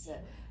masterpiece.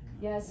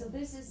 Yeah, so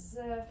this is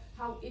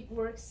how it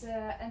works.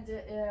 And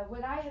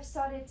when I have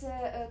started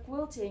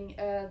quilting,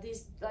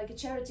 this like a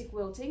charity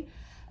quilting,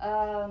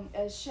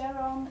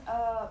 Sharon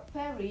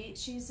Perry,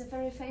 she's a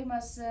very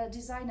famous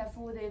designer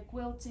for the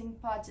quilting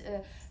part,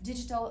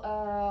 digital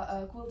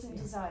quilting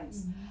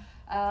designs.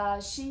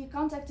 She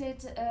contacted,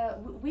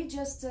 we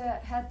just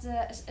had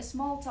a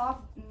small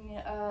talk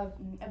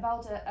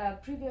about a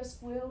previous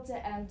quilt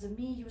and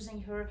me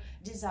using her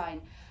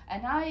design.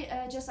 And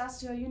I just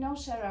asked her, you know,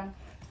 Sharon,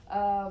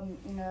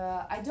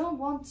 I don't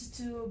want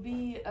to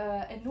be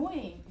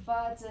annoying,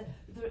 but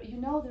you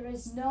know, there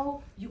is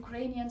no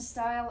Ukrainian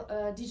style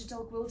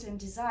digital quilting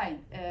design,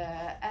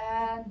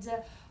 and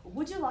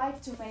would you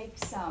like to make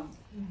some?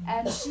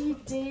 And she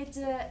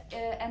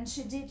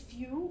did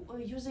few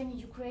using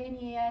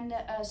Ukrainian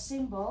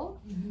symbol.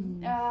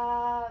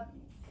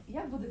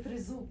 Як буде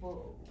тризуб?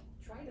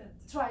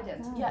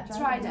 Trident. Yeah,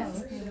 trident.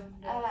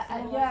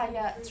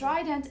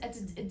 Trident at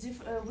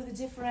with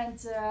different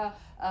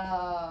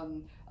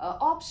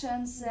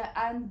options,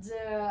 and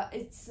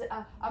it's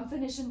I'm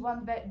finishing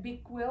one big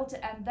quilt,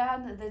 and then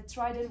the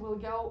trident will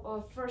go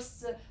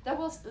first.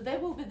 They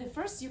will be the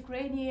first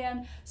Ukrainian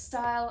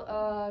style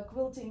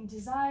quilting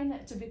design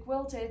to be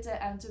quilted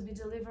and to be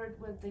delivered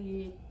with the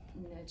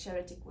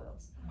charity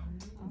quilts.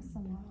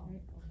 Awesome.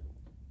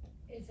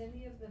 Is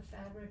any of the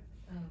fabric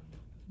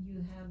you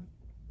have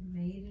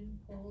made in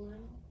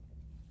Poland,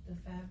 the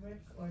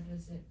fabric, or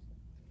does it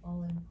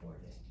all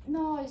imported?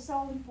 No, it's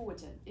all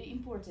imported.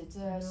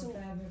 No So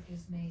fabric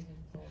is made in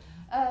Poland.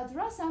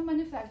 there are some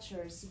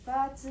manufacturers,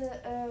 but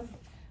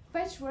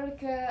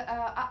patchwork.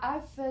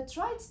 I've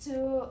tried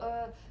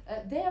to.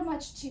 They are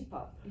much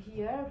cheaper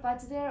here,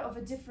 but they're of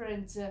a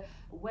different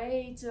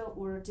weight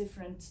or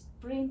different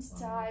print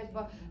type.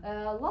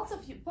 Lots of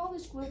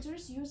Polish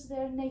quilters use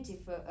their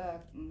native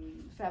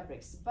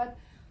fabrics, but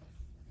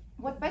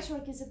what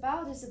patchwork is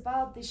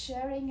about the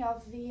sharing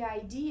of the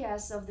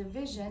ideas, of the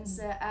visions,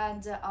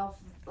 and of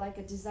like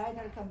a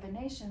designer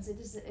combinations. It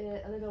is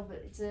a little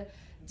bit, it's a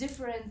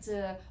different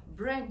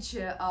branch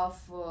of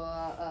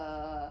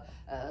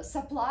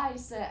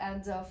supplies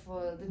and of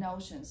the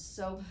notions.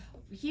 So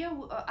here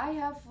I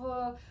have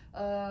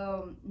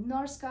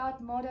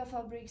Norscot, Moda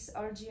Fabrics,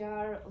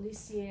 RGR,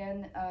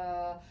 Lycian,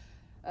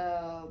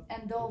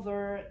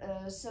 Andover.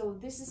 So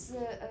this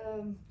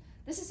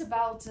is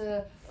about.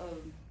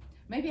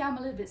 Maybe I'm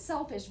a little bit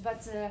selfish,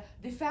 but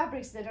the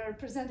fabrics that are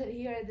presented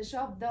here at the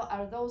shop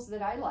are those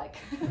that I like.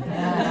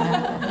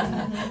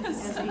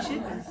 As we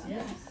should be.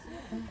 Yes.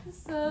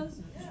 So.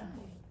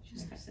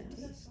 She's got that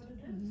taste.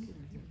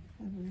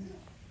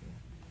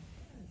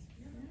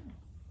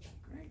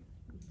 Great.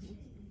 Do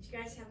you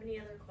guys have any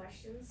other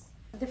questions?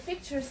 The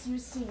pictures you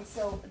see,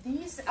 so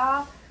these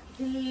are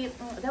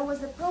there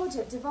was a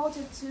project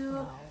devoted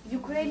to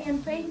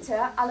Ukrainian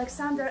painter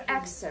Alexandra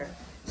Exter.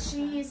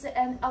 She is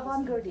an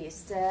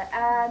avant-gardist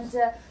and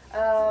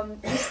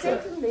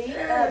mistakenly,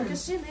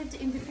 because she lived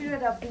in the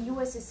period of the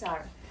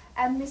USSR,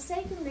 and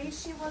mistakenly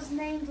she was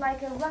named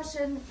like a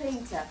Russian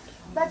painter,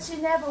 but she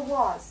never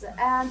was,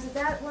 and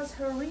that was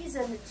her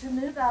reason to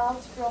move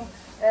out from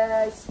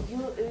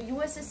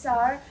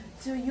USSR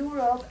to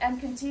Europe and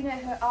continue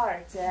her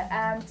art,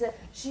 and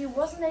she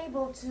wasn't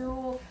able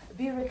to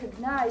be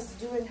recognized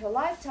during her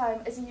lifetime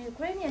as a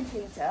Ukrainian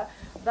painter,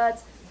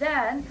 but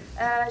then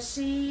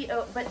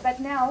but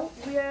now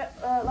we're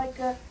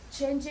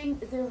changing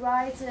the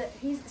right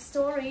his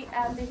story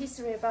and the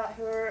history about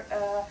her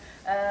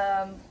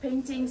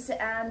paintings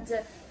and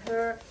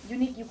her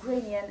unique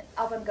Ukrainian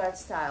avant-garde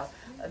style,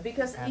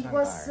 because it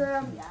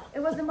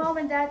was the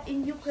moment that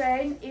in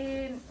Ukraine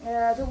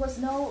there was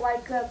no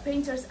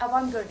painters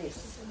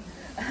avant-gardists,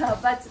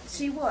 but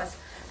she was,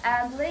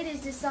 and ladies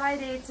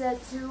decided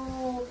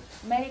to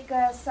make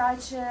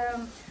such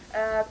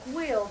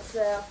quilts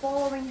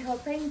following her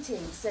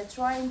paintings,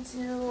 trying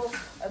to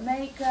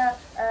make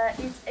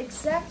it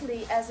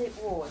exactly as it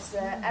was,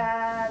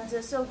 and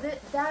so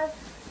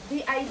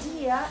the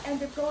idea and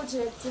the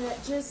project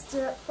just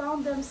found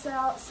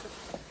themselves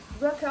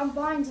were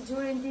combined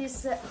during these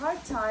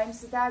hard times,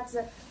 that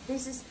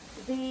this is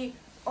the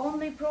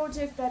only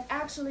project that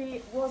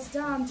actually was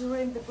done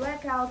during the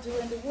blackout,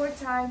 during the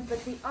wartime, but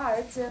the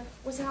art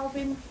was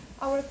helping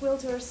our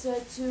quilters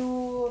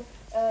to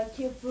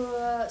keep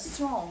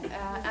strong,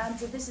 and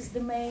this is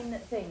the main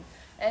thing.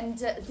 And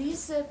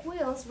these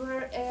quilts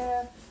were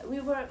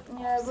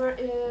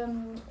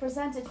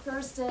presented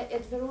first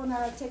at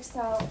Verona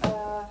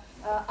Textile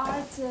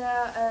Art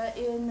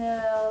in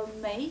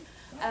May,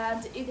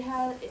 and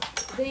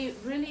they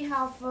really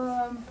have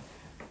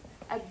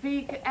a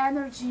big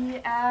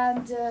energy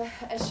and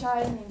a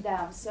shine in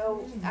them. So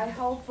I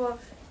hope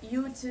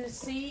you to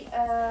see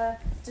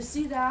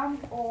them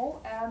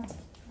all, and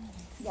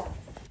yeah.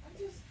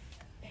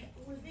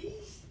 Were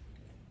these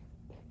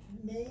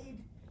made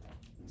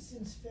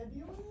since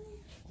February?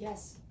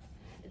 Yes,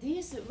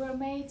 these were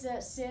made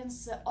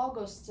since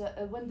August,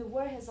 when the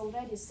war has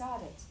already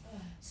started.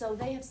 So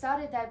they have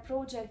started that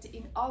project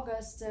in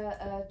August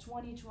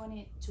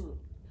 2022,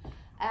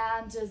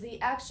 and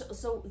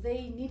so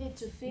they needed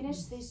to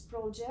finish this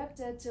project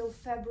till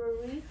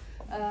February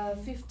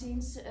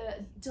 15th,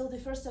 till the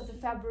 1st of the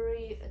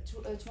February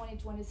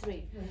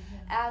 2023.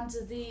 And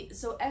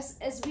so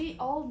as we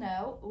all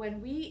know,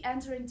 when we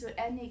enter into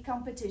any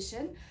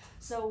competition,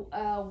 so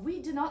we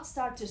do not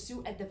start to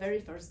sew at the very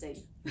first day.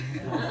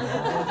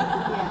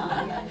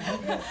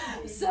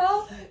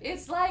 So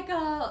it's like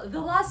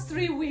the last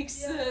 3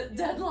 weeks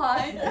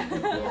deadline,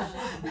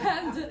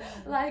 and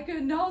like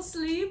no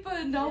sleep,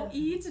 no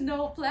eat,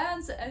 no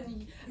plans,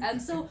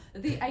 and so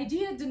the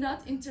idea do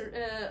not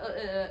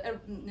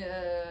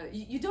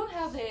you don't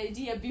have the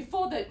idea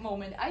before that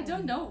moment. I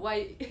don't know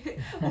why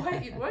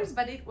it works,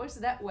 but it works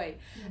that way.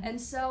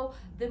 And so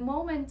the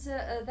moment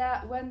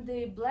that when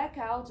the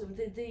blackout,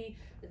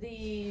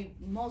 the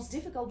most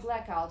difficult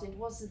blackout, it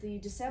was the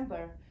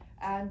December,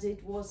 and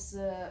it was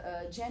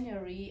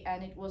January,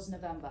 and it was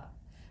November.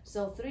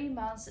 So 3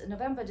 months,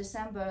 November,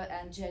 December,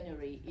 and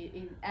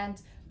January,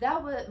 and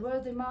that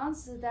were the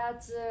months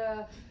that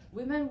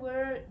women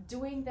were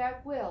doing their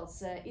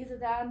quilts. Either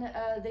than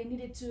they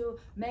needed to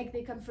make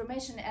the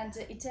confirmation, and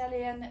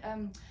Italian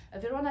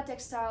Verona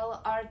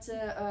Textile Art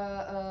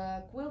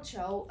Quilt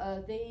Show,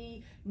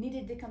 they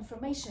needed the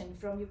confirmation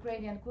from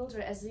Ukrainian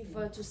quilter as if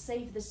to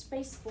save the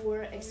space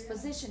for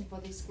exposition for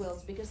these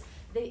quilts, because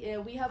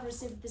we have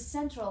received the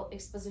central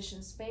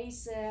exposition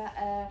space,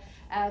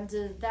 and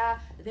that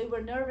they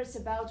were nervous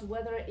about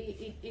whether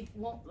it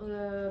won't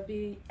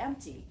be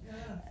empty.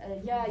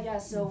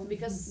 So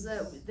because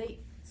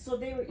So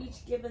they were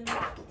each given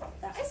that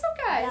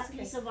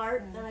piece of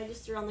art that I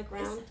just threw on the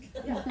ground,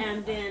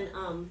 and then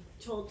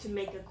told to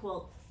make a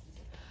quilt.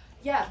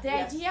 Yeah, the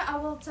idea I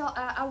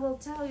will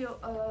tell you.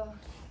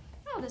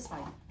 No, that's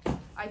fine.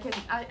 I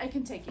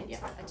can take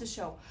it to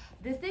show.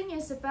 The thing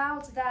is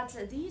about that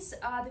these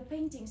are the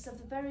paintings of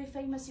the very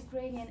famous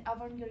Ukrainian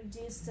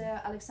avant-gardist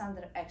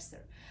Alexandra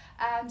Exter,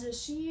 and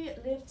she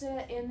lived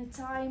in the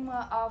time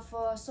of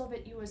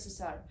Soviet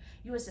USSR,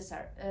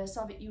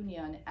 Soviet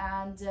Union,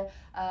 and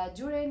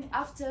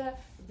after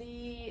the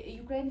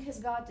Ukraine has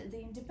got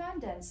the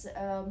independence,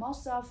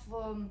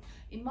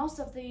 in most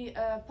of the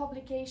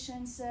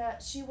publications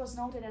she was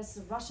noted as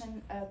a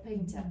Russian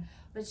painter.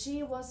 But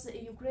she was a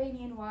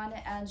Ukrainian one,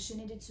 and she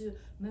needed to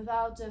move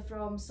out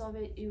from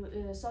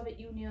Soviet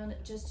Union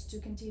just to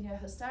continue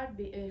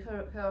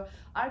her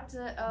art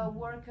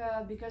work,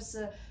 because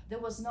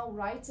there was no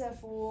right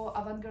for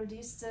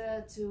avant-gardists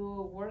to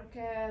work,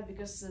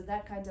 because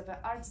that kind of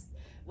art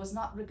was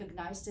not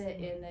recognized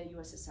in the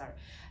USSR.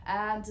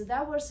 And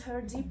that was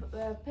her deep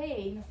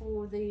pain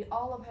for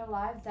all of her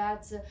life,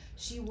 that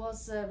she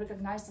was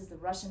recognized as the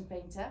Russian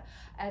painter.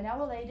 And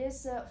our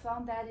ladies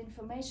found that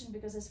information,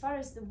 because as far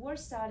as the war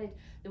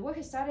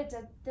has started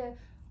at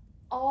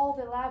all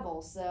the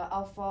levels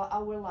of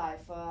our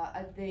life.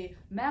 At the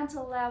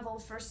mental level,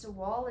 first of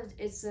all,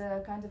 it's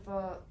kind of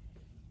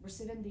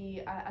receiving the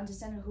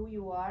understanding who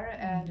you are,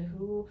 and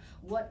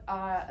what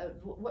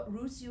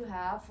roots you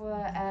have,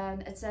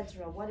 and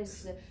etc. What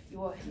is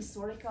your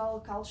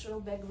historical, cultural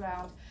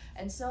background.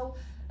 And so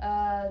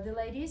the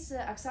ladies,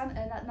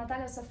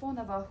 Natalia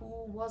Safonova, who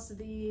was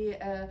the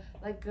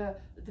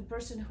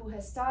person who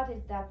has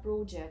started that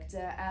project,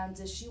 and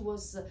she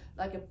was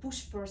like a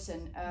push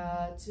person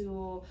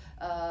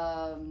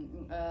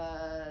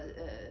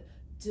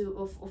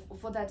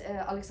for that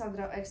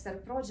Alexandra Exter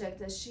project.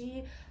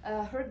 She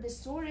heard the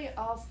story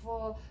of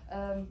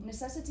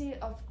necessity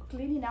of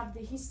cleaning up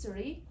the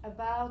history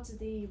about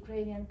the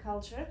Ukrainian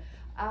culture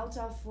out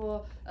of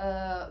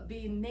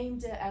being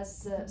named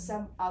as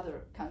some other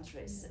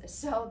countries.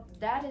 So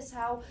that is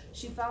how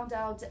she found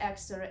out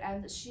Exter,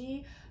 and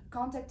she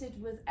contacted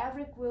with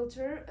every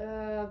quilter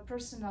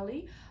personally,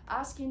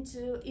 asking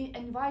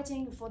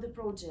inviting for the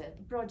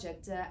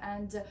project,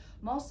 and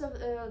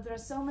there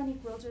are so many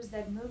quilters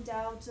that moved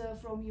out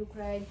from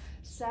Ukraine.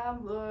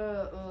 Some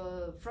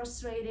were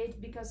frustrated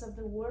because of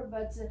the war,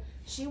 but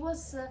she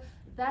was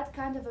that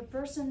kind of a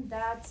person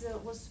that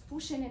was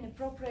pushing in an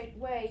appropriate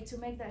way to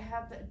make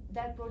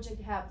that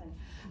project happen.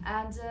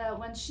 And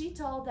when she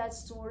told that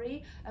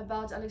story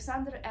about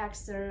Alexandra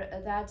Exter,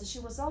 that she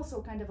was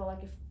also kind of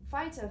like a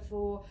fighter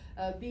for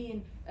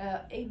being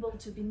able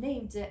to be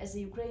named as a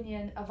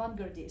Ukrainian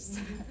avant-gardist,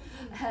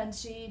 and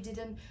she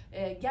didn't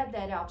get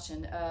that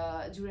option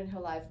during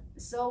her life.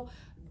 So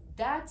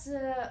that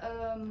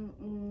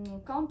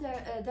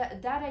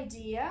that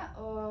idea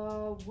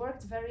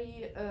worked very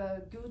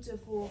good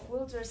for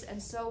quilters, and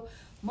so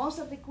most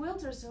of the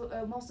quilters,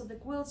 most of the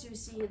quilts you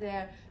see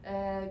there,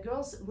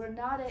 girls were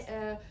not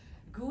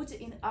good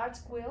in art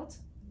quilt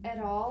at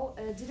all,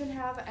 didn't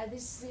have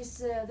this is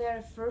their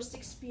first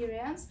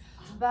experience,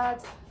 but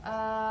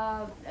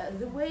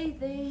the way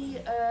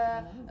they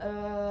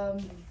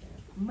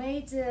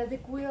made the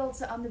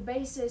quilts on the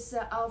basis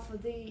of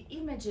the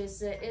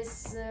images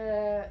is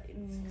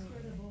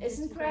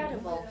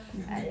incredible.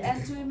 And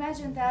to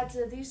imagine that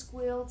these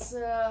quilts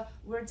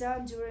were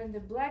done during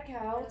the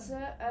blackout,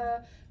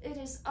 it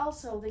is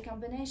also the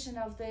combination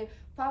of the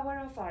power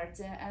of art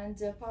and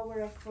the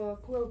power of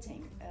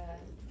quilting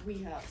we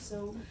have.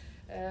 So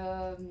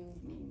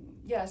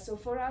yeah, so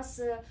for us,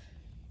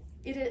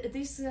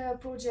 this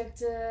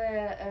project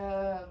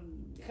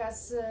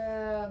has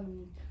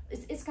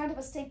it's kind of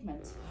a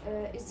statement.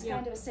 It's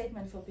kind of a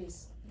statement for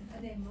peace.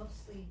 Are they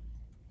mostly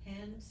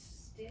hand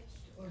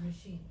stitched or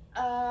machine?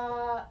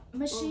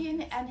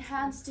 Machine and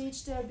hand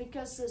stitched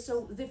because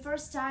so the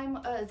first time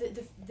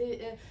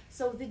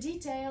so the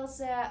details,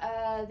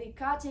 the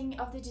cutting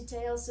of the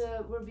details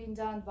were being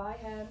done by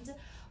hand.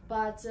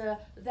 But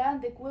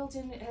then the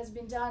quilting has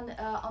been done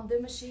on the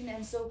machine,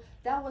 and so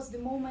that was the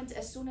moment.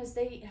 As soon as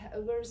they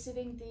were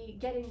receiving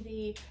getting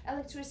the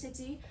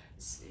electricity,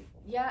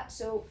 yeah.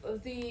 So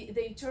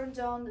they turned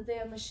on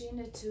their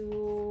machine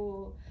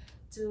to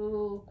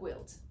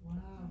quilt.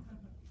 Wow.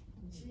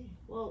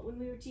 Well, when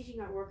we were teaching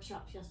our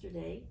workshops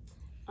yesterday,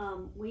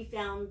 we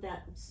found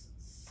that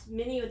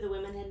many of the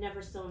women had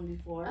never sewn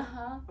before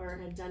or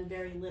had done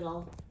very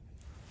little.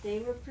 They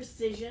were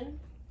precision.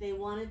 They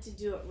wanted to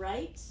do it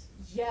right.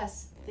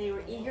 Yes. They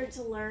were eager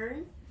to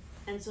learn,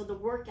 and so the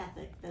work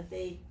ethic that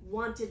they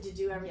wanted to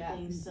do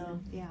everything. So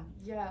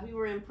yeah, we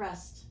were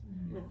impressed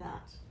with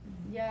that.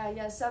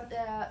 Yeah. So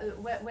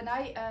when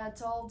I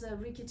told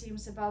Ricky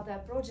teams about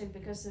that project,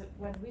 because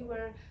when we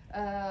were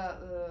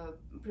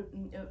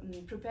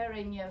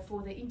preparing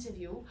for the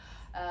interview,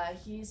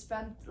 he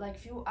spent like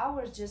few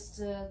hours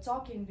just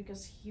talking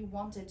because he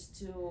wanted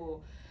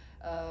to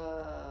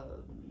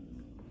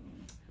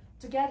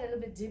get a little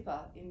bit deeper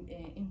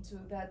into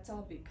that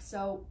topic.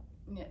 So,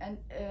 and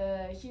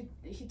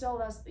he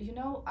told us, you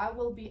know, I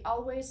will be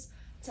always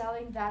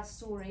telling that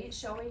story,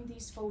 showing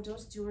these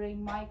photos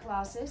during my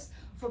classes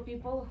for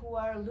people who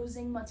are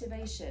losing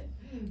motivation,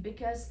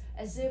 because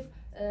as if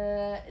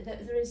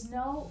there is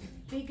no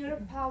bigger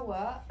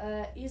power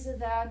either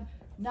than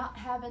not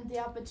having the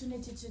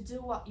opportunity to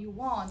do what you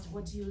want,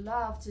 what you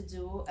love to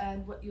do,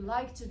 and what you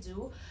like to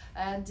do,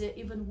 and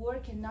even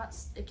work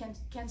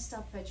can't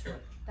stop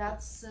patchwork.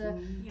 That's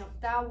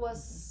that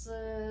was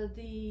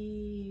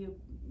the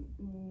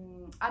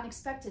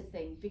unexpected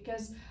thing,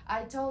 because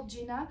I told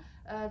Gina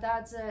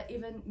that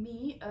even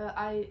me,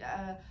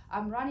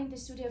 I'm running the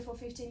studio for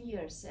 15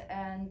 years,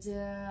 and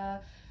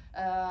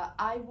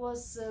I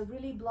was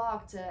really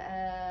blocked.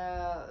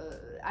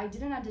 I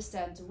didn't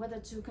understand whether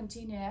to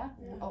continue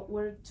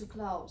or to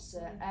close.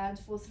 And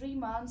for 3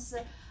 months,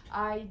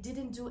 I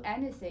didn't do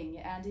anything,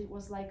 and it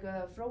was like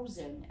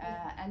frozen.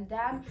 And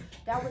then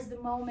that was the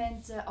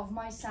moment of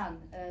my son.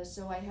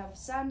 So I have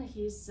son.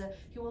 He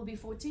will be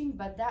 14,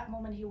 but that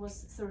moment he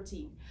was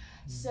 13.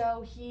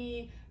 So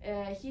he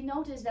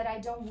noticed that I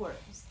don't work.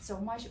 So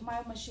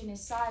my machine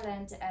is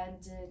silent and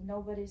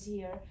nobody's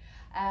here.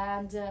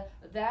 And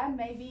then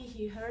maybe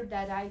he heard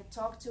that I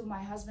talked to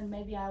my husband,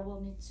 maybe I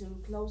will need to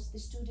close the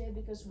studio,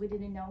 because we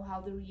didn't know how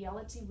the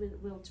reality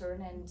will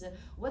turn, and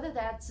whether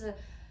that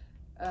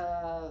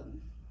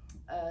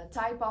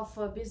type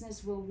of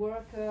business will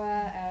work,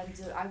 and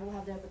I will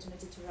have the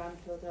opportunity to run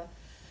further.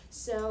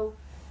 So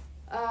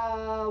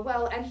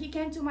well, and he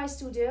came to my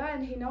studio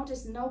and he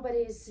noticed nobody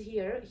is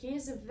here. He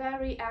is a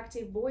very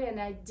active boy, and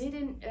I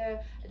didn't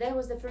that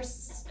was the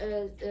first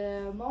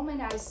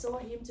moment I saw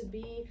him to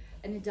be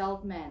an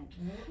adult man.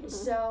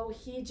 So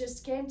he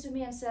just came to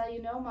me and said,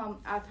 you know, Mom,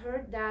 I've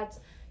heard that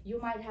you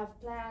might have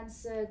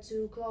plans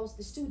to close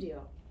the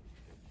studio.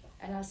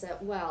 And I said,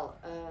 well,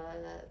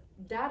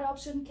 that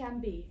option can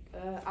be.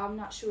 I'm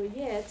not sure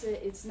yet.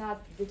 It's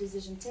not the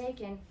decision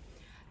taken.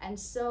 And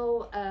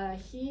so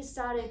he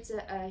started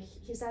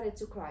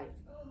to cry,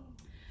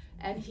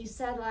 and he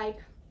said like,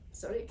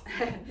 sorry,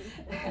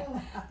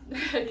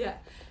 yeah,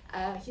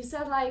 he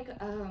said like,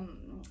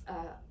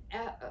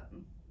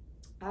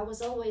 I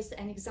was always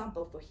an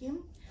example for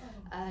him,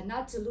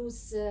 not to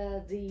lose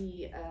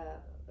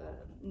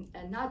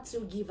not to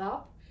give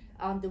up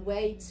on the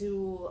way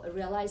to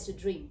realize a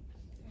dream.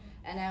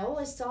 And I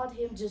always taught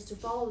him just to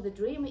follow the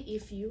dream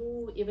if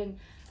you even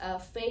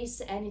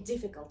face any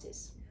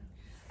difficulties.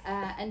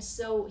 And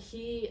so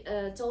he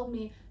told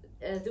me,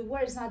 the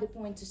war is not the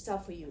point to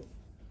stop for you.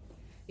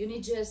 You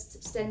need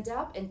just stand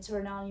up and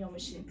turn on your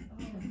machine.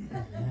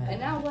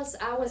 And I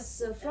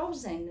was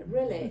frozen,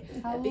 really,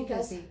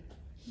 because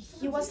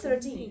he was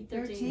 13.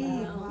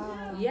 13.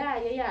 Wow.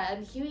 Yeah.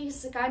 And he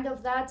is kind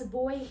of that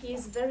boy.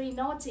 He's very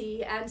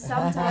naughty, and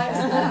sometimes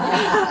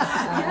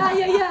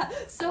yeah.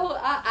 So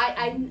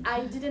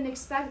I didn't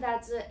expect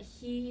that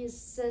he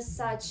is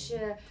such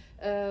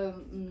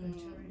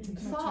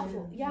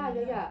thoughtful.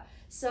 Yeah.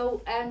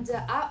 So, and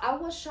I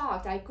was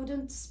shocked. I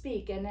couldn't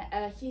speak, and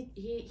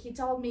he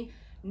told me,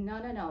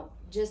 no,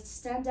 just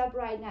stand up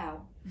right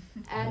now.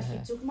 And he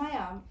took my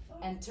arm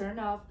and turned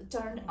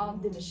on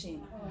the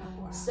machine. Oh,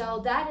 wow.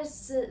 So that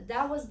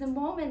was the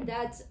moment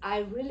that I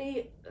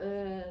really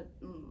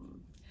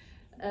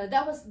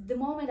that was the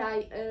moment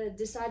I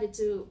decided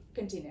to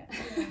continue.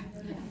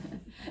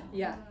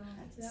 Yeah.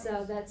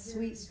 So that's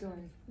Sweet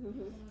story.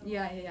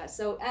 Yeah.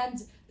 So,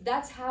 and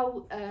that's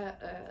how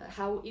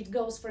it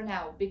goes for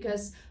now,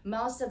 because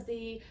most of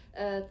the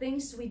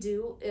things we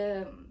do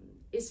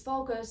is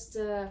focused.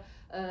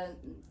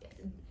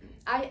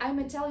 I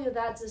may tell you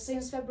that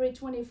since February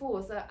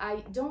 24th,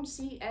 I don't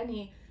see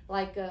any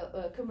like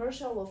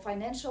commercial or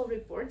financial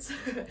reports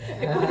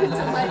according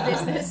to my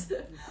business.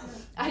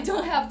 I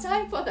don't have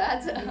time for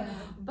that,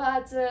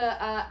 but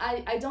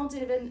I don't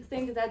even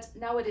think that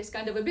now it is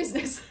kind of a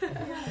business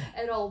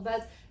at all.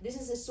 But this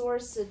is a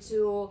source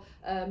to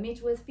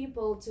meet with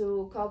people,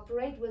 to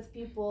cooperate with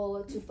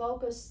people, to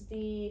focus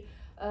the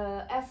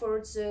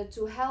efforts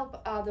to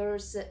help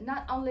others,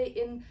 not only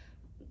in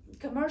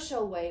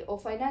commercial way or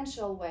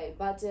financial way,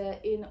 but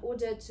in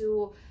order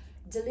to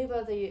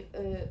deliver the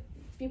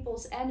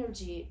people's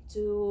energy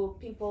to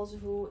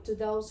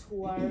those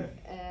who are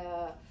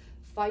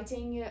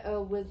fighting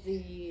with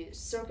the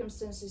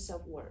circumstances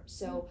of war.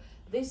 So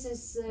this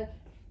is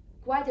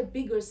quite a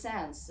bigger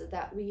sense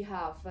that we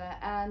have,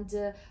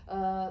 and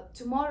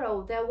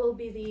tomorrow there will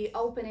be the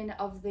opening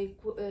of the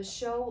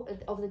show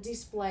of the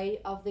display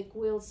of the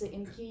quilts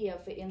in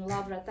Kiev, in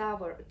Lavra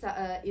Tower,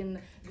 in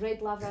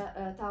Great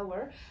Lavra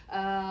Tower,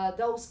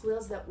 those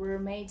quilts that were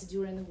made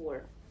during the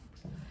war.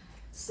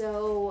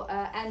 So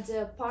and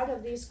part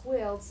of these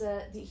quilts,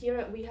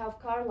 here we have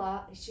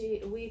Carla.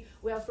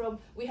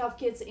 We have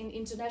kids in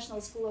International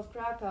School of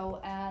Krakaw,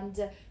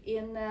 and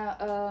in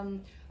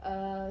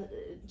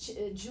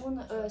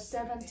June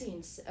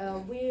 17th,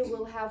 we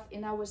will have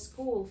in our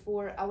school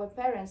for our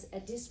parents a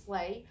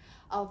display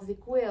of the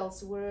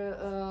quilts, where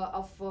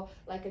of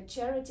like a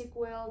charity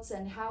quilts,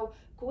 and how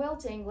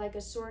quilting like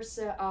a source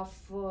of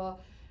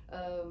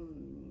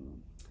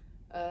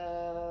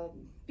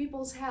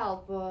people's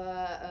help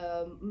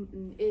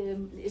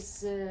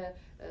is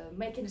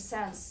making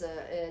sense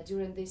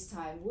during this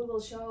time. We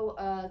will show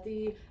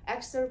the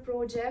Exter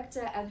project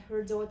and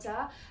her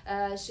daughter.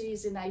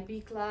 She's in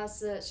IB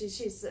class.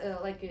 She's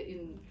like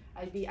in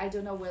IB. I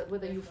don't know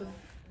whether you.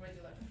 Grade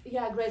 11.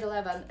 Yeah, grade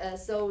 11.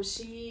 So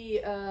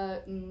she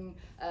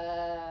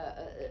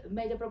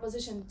made a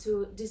proposition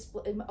to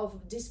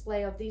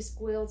display of these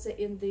quilts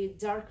in the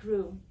dark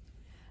room.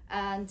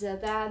 And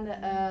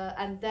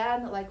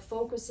then like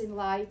focusing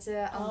light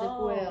on the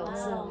quilt.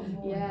 Wow.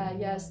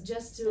 Yes,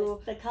 just to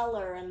the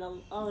color and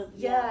the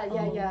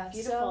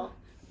beautiful. So,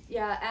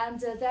 and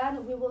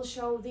then we will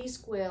show these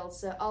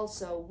quilts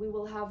also. We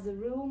will have the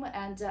room,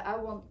 and I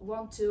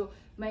want to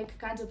make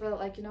kind of a,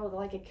 like, you know,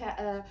 like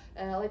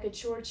a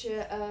church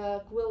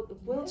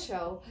quilt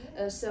show.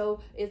 So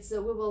it's we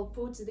will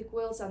put the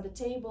quilts on the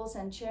tables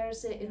and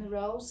chairs in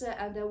rows,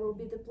 and there will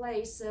be the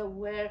place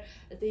where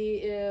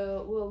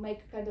we'll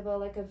make kind of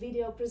like a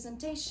video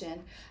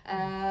presentation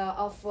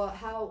of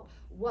how.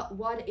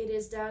 What it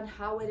is done,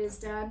 how it is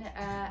done,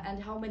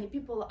 and how many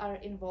people are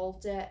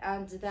involved,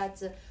 and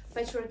that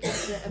patchwork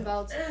is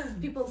about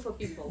people for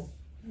people.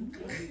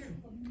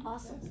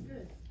 awesome.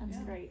 That's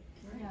great.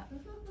 Yeah.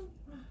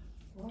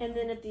 And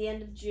then at the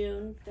end of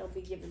June, they'll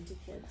be given to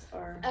kids,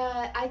 or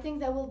I think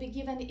they will be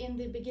given in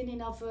the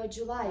beginning of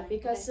July, Right,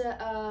 because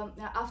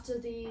after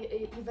the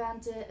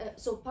event,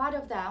 so part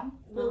of them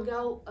will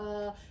go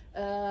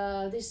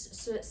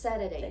this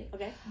Saturday.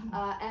 Okay.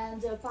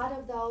 And part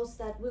of those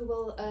that we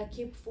will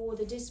keep for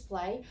the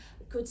display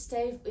could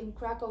stay in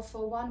Krakow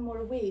for one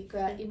more week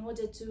in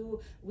order to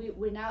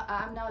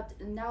I'm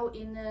now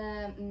in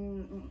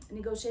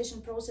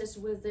negotiation process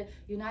with the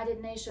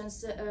United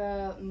Nations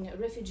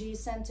Refugee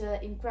Center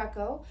in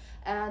Krakow,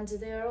 and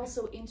they are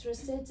also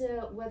interested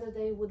whether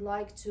they would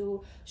like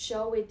to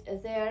show it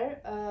there,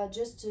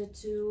 just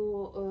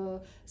to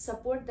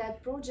support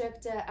that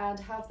project and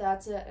have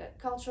that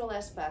cultural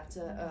aspect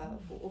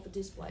of a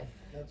display.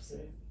 That's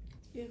great.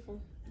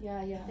 Beautiful.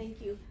 Yeah. Thank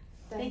you.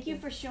 Thank you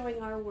for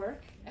showing our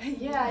work.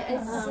 Yeah,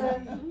 it's.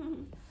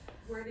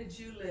 Where did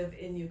you live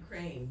in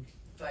Ukraine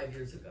 5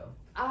 years ago?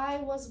 I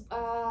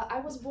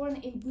was born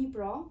in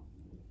Dnipro.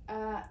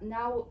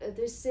 Now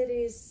this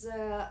city is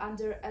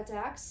under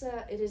attacks.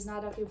 It is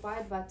not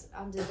occupied, but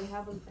under the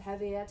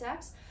heavy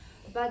attacks.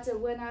 But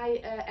when I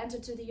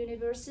entered to the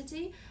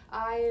university,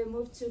 I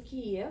moved to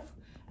Kiev,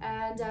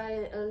 and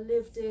I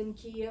lived in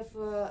Kiev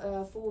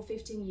for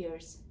 15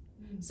 years.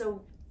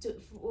 So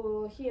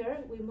here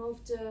we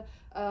moved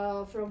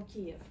from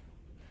Kiev.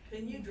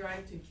 Can you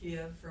drive to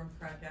Kiev from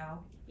Krakaw?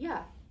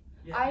 Yeah.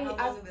 Yeah. How long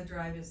of a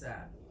drive is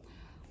that?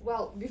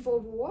 Well, before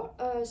war,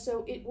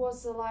 so it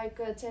was like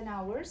 10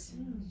 hours,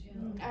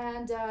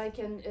 and I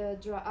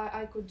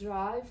could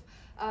drive.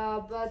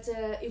 But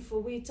if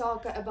we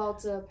talk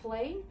about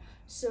plane,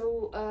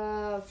 so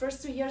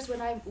first 2 years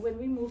when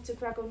we moved to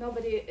Krakow,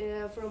 nobody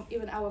from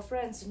even our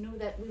friends knew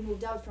that we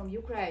moved out from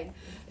Ukraine,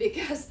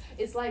 because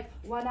it's like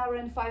 1 hour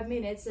and 5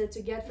 minutes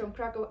to get from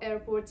Krakow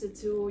airport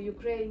to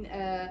Ukraine,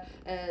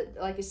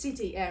 like a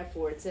city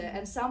airport,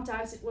 and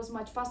sometimes it was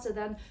much faster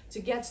than to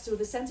get to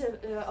the center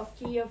of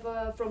Kiev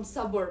from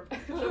suburb,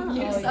 from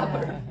Kiev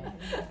suburb.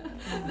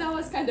 That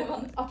was kind of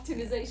an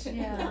optimization.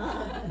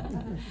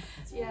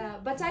 Yeah,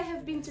 but I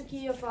have been to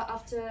Kiev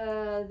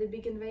after the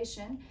big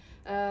invasion.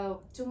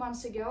 2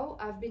 months ago,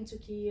 I've been to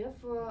Kiev.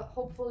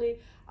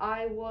 Hopefully,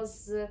 I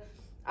was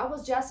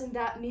just in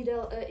that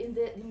middle,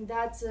 in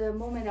that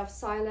moment of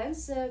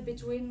silence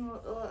between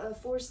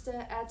forced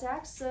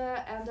attacks,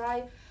 and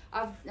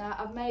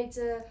I've made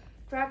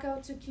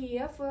Krakaw to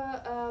Kiev,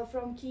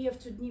 from Kiev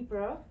to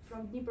Dnipro,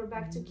 from Dnipro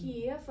back to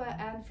Kiev,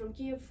 and from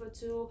Kiev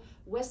to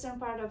western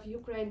part of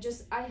Ukraine.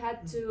 Just I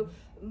had to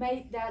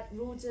make that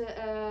route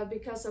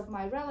because of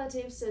my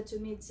relatives, to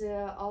meet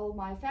all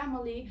my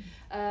family.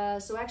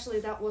 So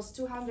actually that was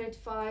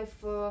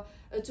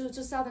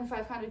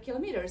 2,500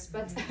 kilometers.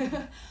 But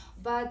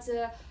but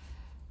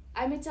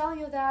I may tell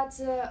you that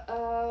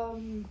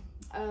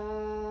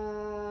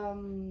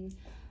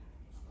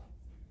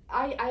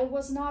I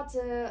was not,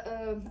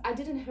 I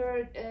didn't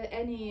hear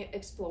any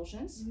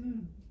explosions,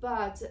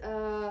 but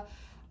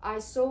I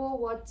saw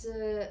what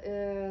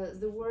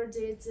the war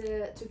did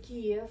to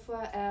Kiev,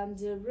 and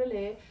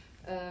really,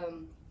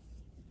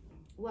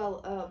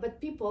 but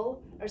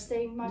people are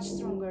staying much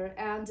stronger,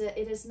 and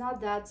it is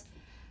not that,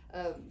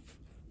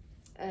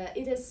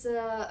 it is,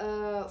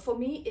 for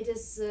me, it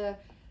is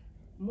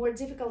more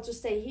difficult to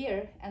stay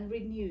here and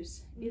read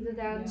news, either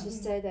than to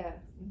stay there.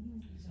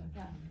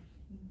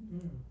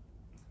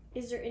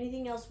 Is there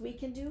anything else we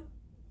can do?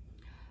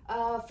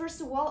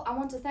 First of all, I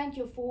want to thank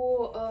you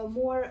for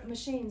more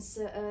machines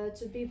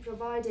to be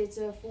provided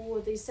for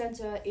the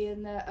center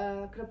in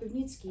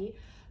Kropivnitsky,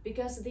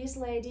 because this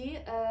lady,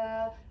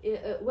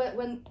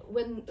 when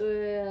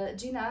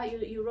Gina,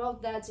 you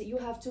wrote that you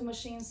have 2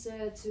 machines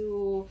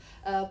to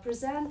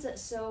present,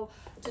 so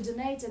to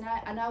donate,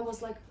 and I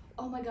was like,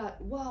 oh my God,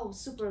 wow,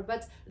 super.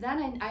 But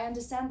then I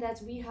understand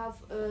that we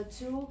have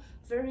 2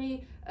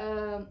 very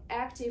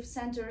active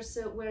centers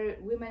where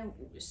women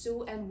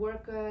sew and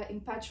work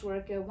in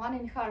patchwork. One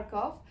in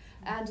Kharkov,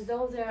 and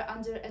though they're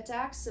under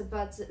attacks,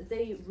 but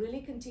they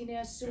really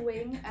continue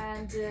sewing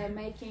and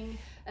making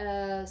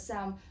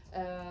some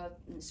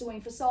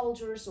sewing for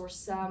soldiers, or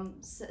some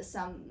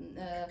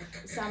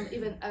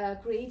even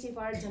creative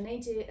art,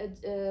 donated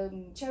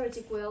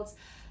charity quilts.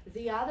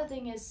 The other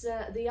thing is,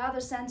 the other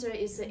center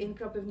is in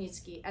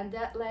Kropivnitsky, and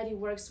that lady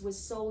works with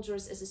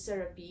soldiers as a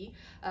therapy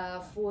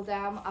for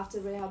them after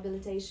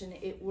rehabilitation.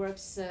 It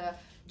works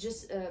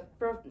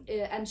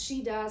and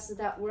she does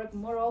that work.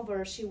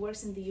 Moreover, she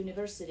works in the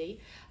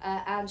university,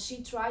 and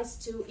she tries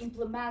to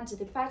implement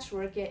the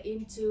patchwork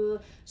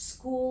into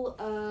school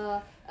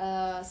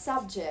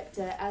subject,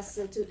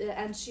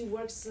 and she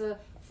works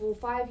for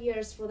 5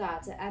 years for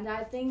that. And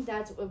I think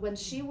that when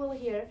she will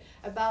hear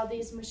about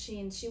these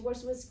machines, she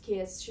works with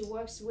kids, she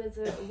works with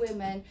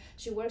women,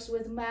 she works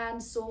with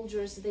men,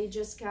 soldiers. They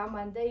just come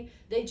and they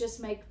just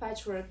make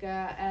patchwork,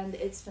 and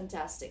it's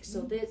fantastic.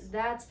 So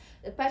that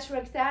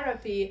patchwork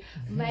therapy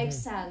makes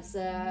sense.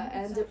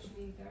 And it's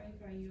actually very,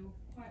 very, you're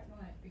quite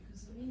right,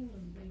 because in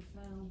England they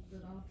found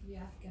that after the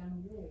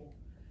Afghan war,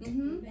 the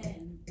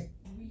men,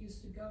 we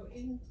used to go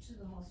into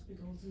the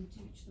hospitals and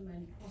teach the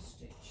men cross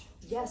stitch.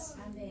 Yes.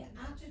 And their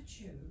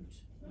attitude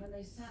when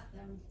they sat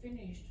there and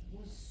finished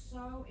was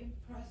so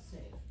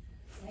impressive.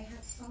 They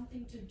had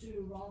something to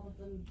do rather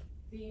than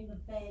be in the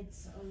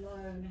beds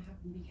alone,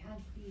 having the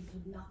hands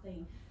with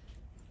nothing.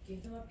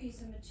 Give them a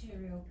piece of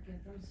material,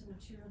 give them some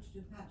material to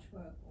do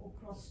patchwork or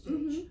cross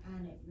stitch,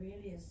 and it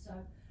really is. So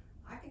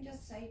I can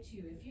just say to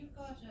you, if you've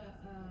got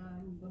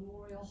a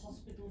memorial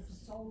hospital for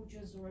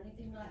soldiers or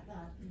anything like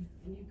that, and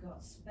you've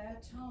got spare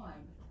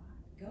time,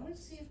 go and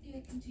see if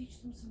they can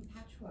teach them some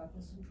patchwork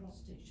or some cross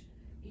stitch.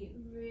 It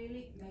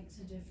really makes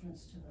a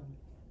difference to them.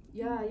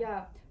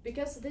 Yeah,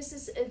 because this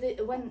is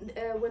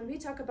when we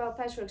talk about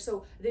patchwork,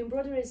 so the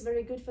embroidery is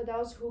very good for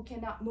those who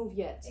cannot move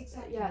yet.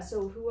 Exactly. Yeah,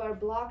 so who are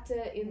blocked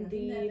in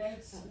the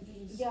beds.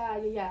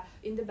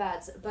 In the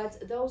beds.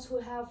 But those who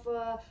have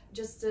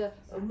just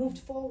moved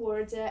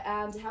forward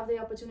and have the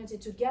opportunity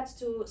to get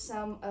to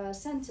some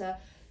center,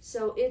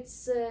 so it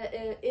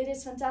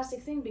is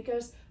fantastic thing,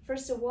 because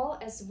first of all,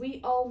 as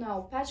we all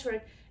know,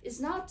 patchwork is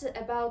not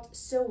about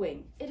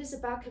sewing; it is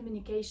about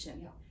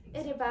communication. Yeah.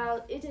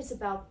 It is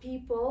about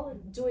people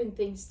doing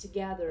things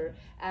together,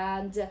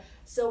 and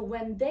so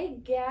when they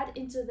get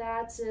into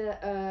that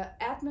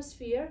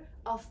atmosphere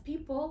of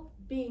people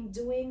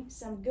doing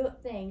some good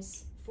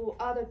things for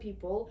other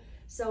people,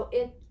 so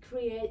it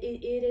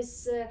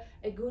is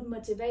a good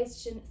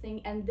motivation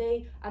thing, and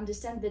they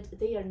understand that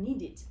they are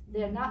needed.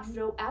 They are not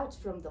thrown out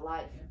from the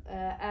life,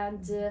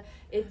 and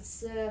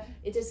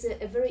it is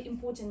a very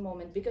important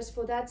moment, because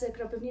for that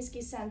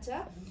Kropivnitsky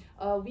Center,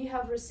 we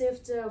have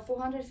received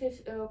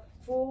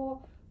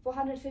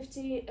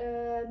 450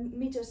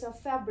 meters of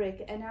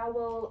fabric, and I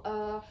will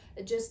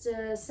just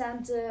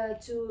send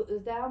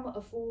to them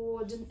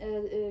for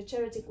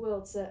charity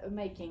quilts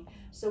making.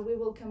 So we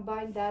will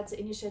combine that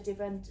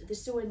initiative, and the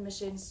sewing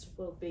machines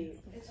will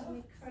be. It's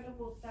an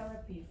incredible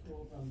therapy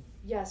for them.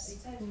 Yes. They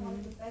say it's one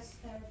of the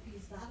best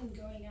therapies, that and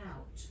going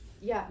out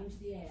into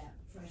the air,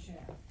 fresh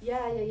air.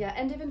 Yeah.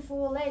 And even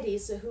for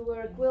ladies who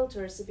were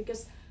quilters,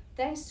 because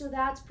thanks to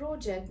that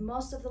project,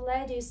 most of the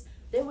ladies,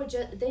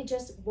 they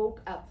just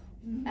woke up.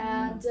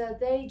 And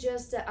they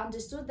just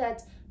understood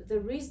that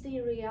there is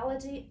the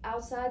reality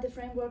outside the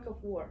framework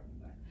of war,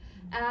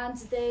 and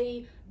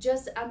they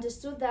just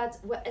understood that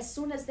as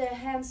soon as their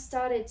hands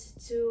started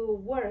to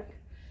work,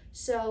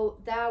 so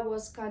that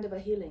was kind of a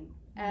healing.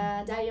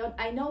 and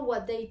I know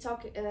what they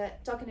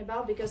talking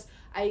about, because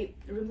I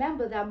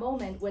remember that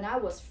moment when I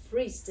was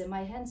freezed and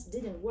my hands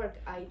didn't work.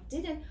 I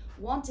didn't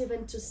want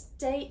even to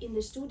stay in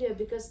the studio,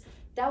 because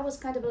that was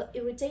kind of an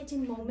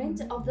irritating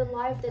moment of the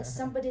life that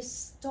somebody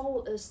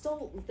stole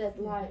that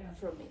life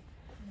from me.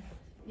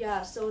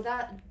 Yeah, so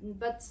that,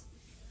 but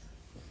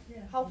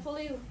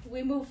hopefully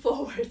we move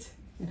forward.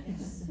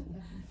 Yes.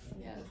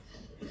 Yeah.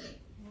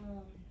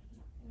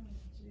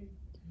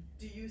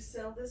 Do you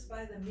sell this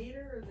by the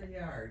meter or the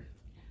yard?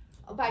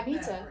 By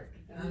meter. Fabric.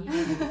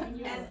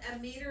 And a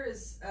meter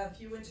is a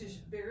few inches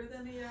bigger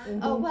than a yard?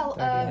 Oh well,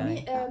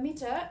 39.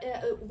 meter.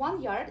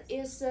 1 yard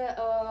is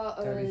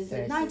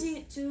 36.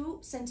 92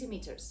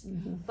 centimeters,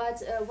 but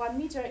 1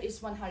 meter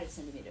is 100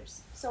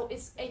 centimeters. So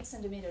it's 8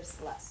 centimeters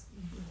less.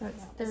 So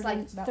it's, It's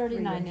like about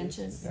 39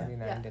 inches.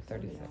 39 Yeah. to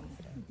 36.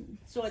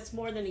 So it's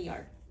more than a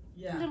yard.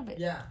 Yeah. A little bit.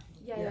 Yeah.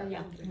 Yeah.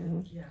 Yeah.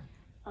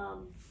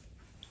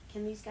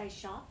 Can these guys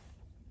shop?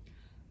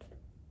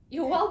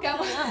 You're welcome.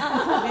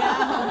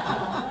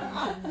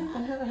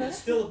 It's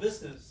still a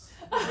business.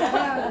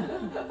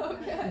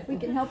 Okay. We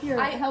can help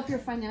your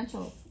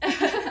financials.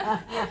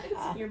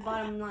 Your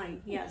bottom line,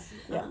 yes.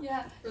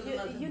 Yeah, For the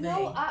month of you know,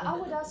 May. I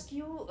would ask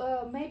you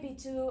maybe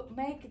to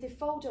make the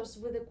photos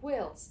with the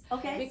quilts.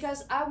 Okay. Because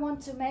I want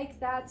to make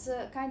that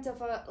kind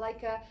of a,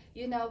 like a,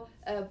 you know,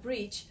 a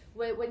bridge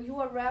where when you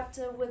are wrapped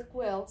with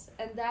quilts,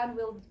 and then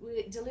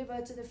we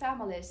deliver to the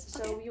families.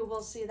 So you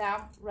will see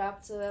them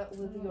wrapped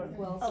with your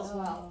quilts as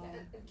well.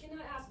 Can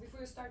I ask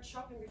before you start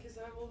shopping, because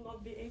I will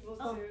not be able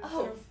to Oh.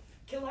 sort of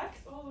collect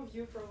all of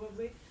you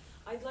probably.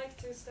 I'd like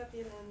to step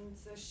in and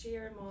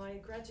share my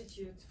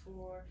gratitude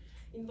for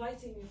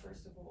inviting me,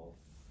 first of all.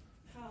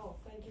 Hal,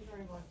 thank you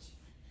very much.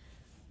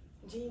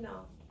 Gina,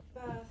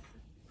 Beth,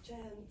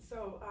 Jen. So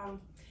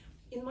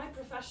in my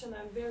profession,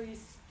 I'm very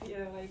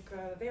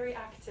very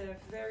active,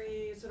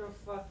 very sort of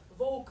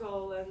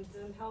vocal, and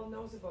Hal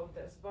knows about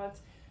this. But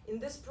in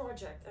this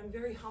project, I'm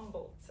very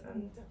humbled,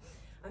 and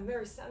I'm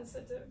very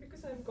sensitive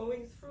because I'm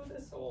going through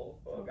this all.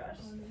 Oh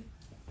gosh.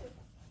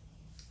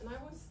 And I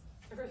was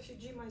a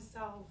refugee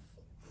myself,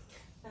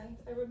 and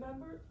I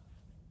remember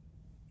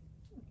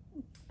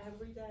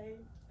every day,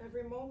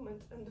 every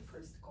moment, and the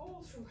first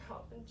calls from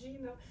Hal and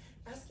Gina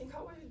asking,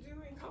 how are you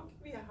doing? How can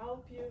we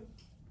help you?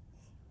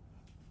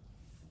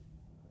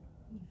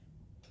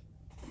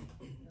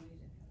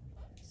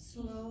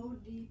 Slow,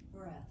 deep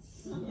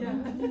breaths. Yeah.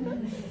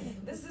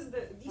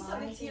 These are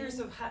the tears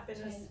of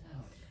happiness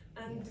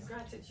and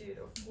gratitude,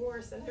 of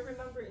course. And I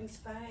remember in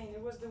Spain,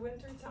 it was the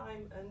winter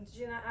time, and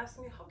Gina asked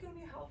me, how can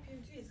we help you?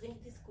 Do you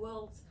think these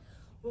quilts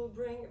will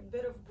bring a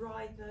bit of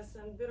brightness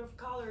and a bit of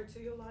color to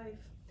your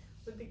life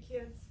with the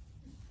kids?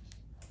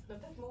 And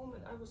at that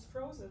moment, I was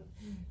frozen.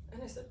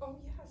 And I said, oh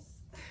yes,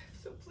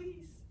 so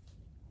please.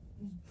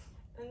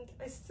 And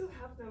I still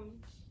have them.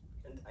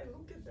 And I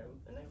look at them,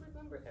 and I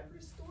remember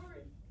every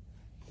story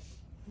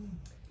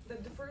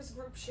that the first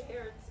group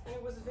shared, and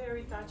it was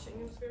very touching,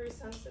 it was very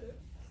sensitive.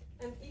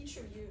 And each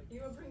of you,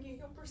 you are bringing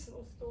your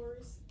personal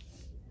stories.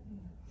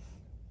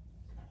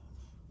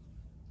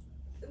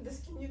 And this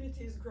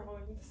community is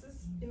growing. This is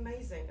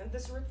amazing. And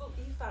this ripple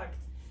effect,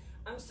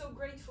 I'm so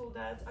grateful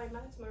that I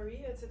met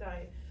Maria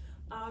today,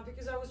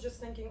 because I was just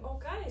thinking,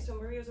 okay, so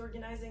Maria is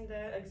organizing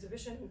the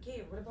exhibition in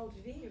Kiev. What about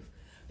Lviv?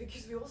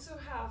 Because we also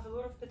have a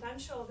lot of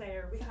potential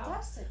there. We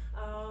have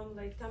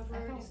like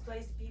temporary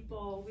displaced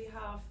people. We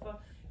have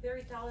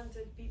very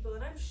talented people,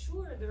 and I'm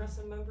sure there are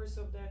some members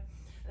of the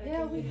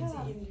community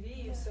in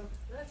Lviv. So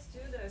let's do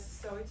this.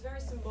 So it's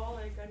very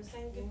symbolic. I'm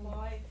saying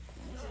goodbye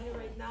to you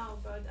right now,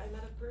 but I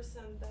met a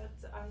person that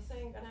I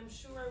think, and I'm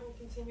sure I will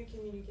continue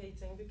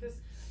communicating, because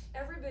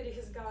everybody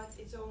has got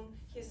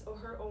his or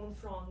her own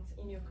front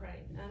in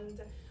Ukraine,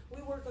 and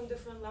we work on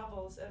different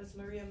levels, as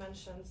Maria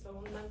mentioned, so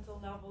on mental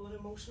level, on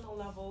emotional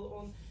level,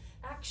 on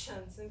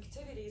actions and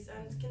activities,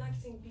 and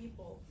connecting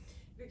people.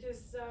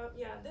 Because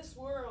this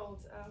world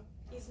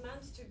is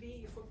meant to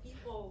be for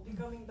people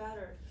becoming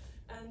better,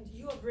 and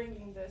you are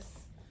bringing this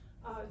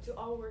to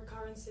our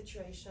current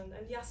situation.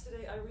 And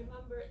yesterday I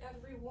remember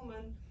every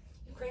woman,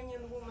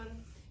 Ukrainian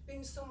woman,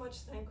 being so much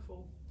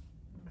thankful.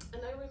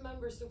 And I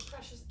remember so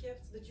precious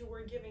gifts that you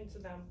were giving to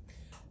them.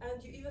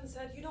 And you even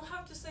said, you don't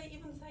have to say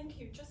even thank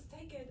you, just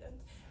take it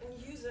and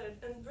use it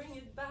and bring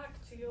it back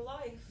to your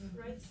life,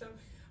 right? So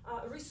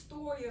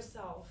restore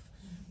yourself,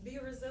 be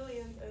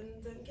resilient,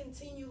 and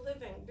continue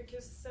living,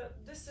 because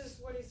this is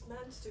what it's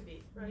meant to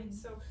be, right?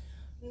 So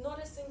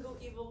not a single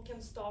evil can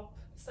stop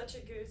such a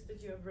good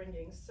that you are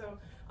bringing. So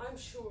I'm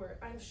sure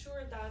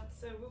that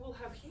we will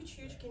have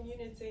huge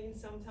community in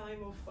some time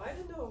of, I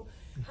don't know,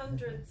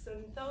 hundreds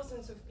and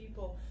thousands of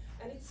people.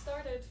 And it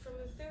started from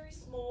a very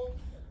small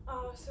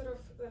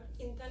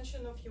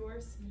intention of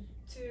yours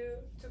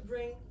to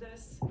bring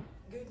this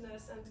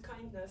goodness and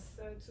kindness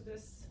to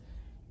this,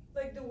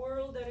 like the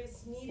world that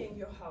is needing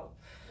your help.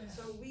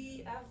 So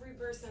every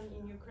person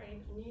in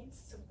Ukraine needs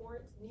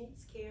support,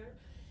 needs care,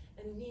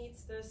 and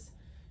needs this,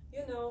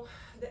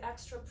 the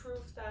extra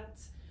proof that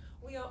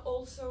we are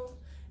also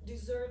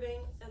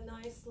deserving a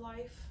nice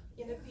life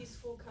in a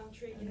peaceful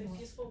country, in a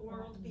peaceful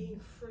world, being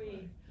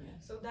free.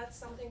 So that's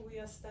something we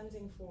are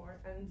standing for,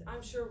 and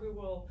I'm sure we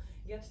will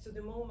get to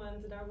the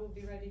moment that I will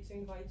be ready to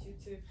invite you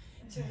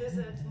to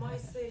visit my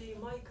city,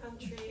 my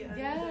country,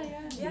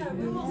 and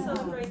we will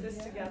celebrate this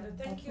together.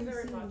 Thank you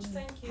very much.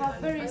 Thank you. Have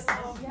very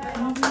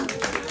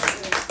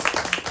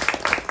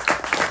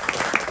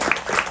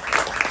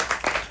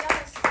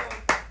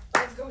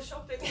let's go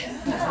shopping.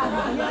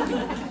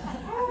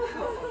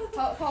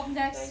 Hope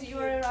next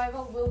your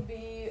arrival will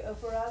be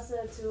for us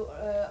to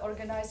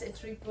organize a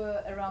trip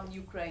around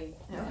Ukraine.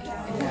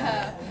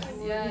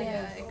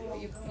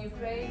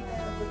 Ukraine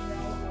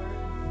with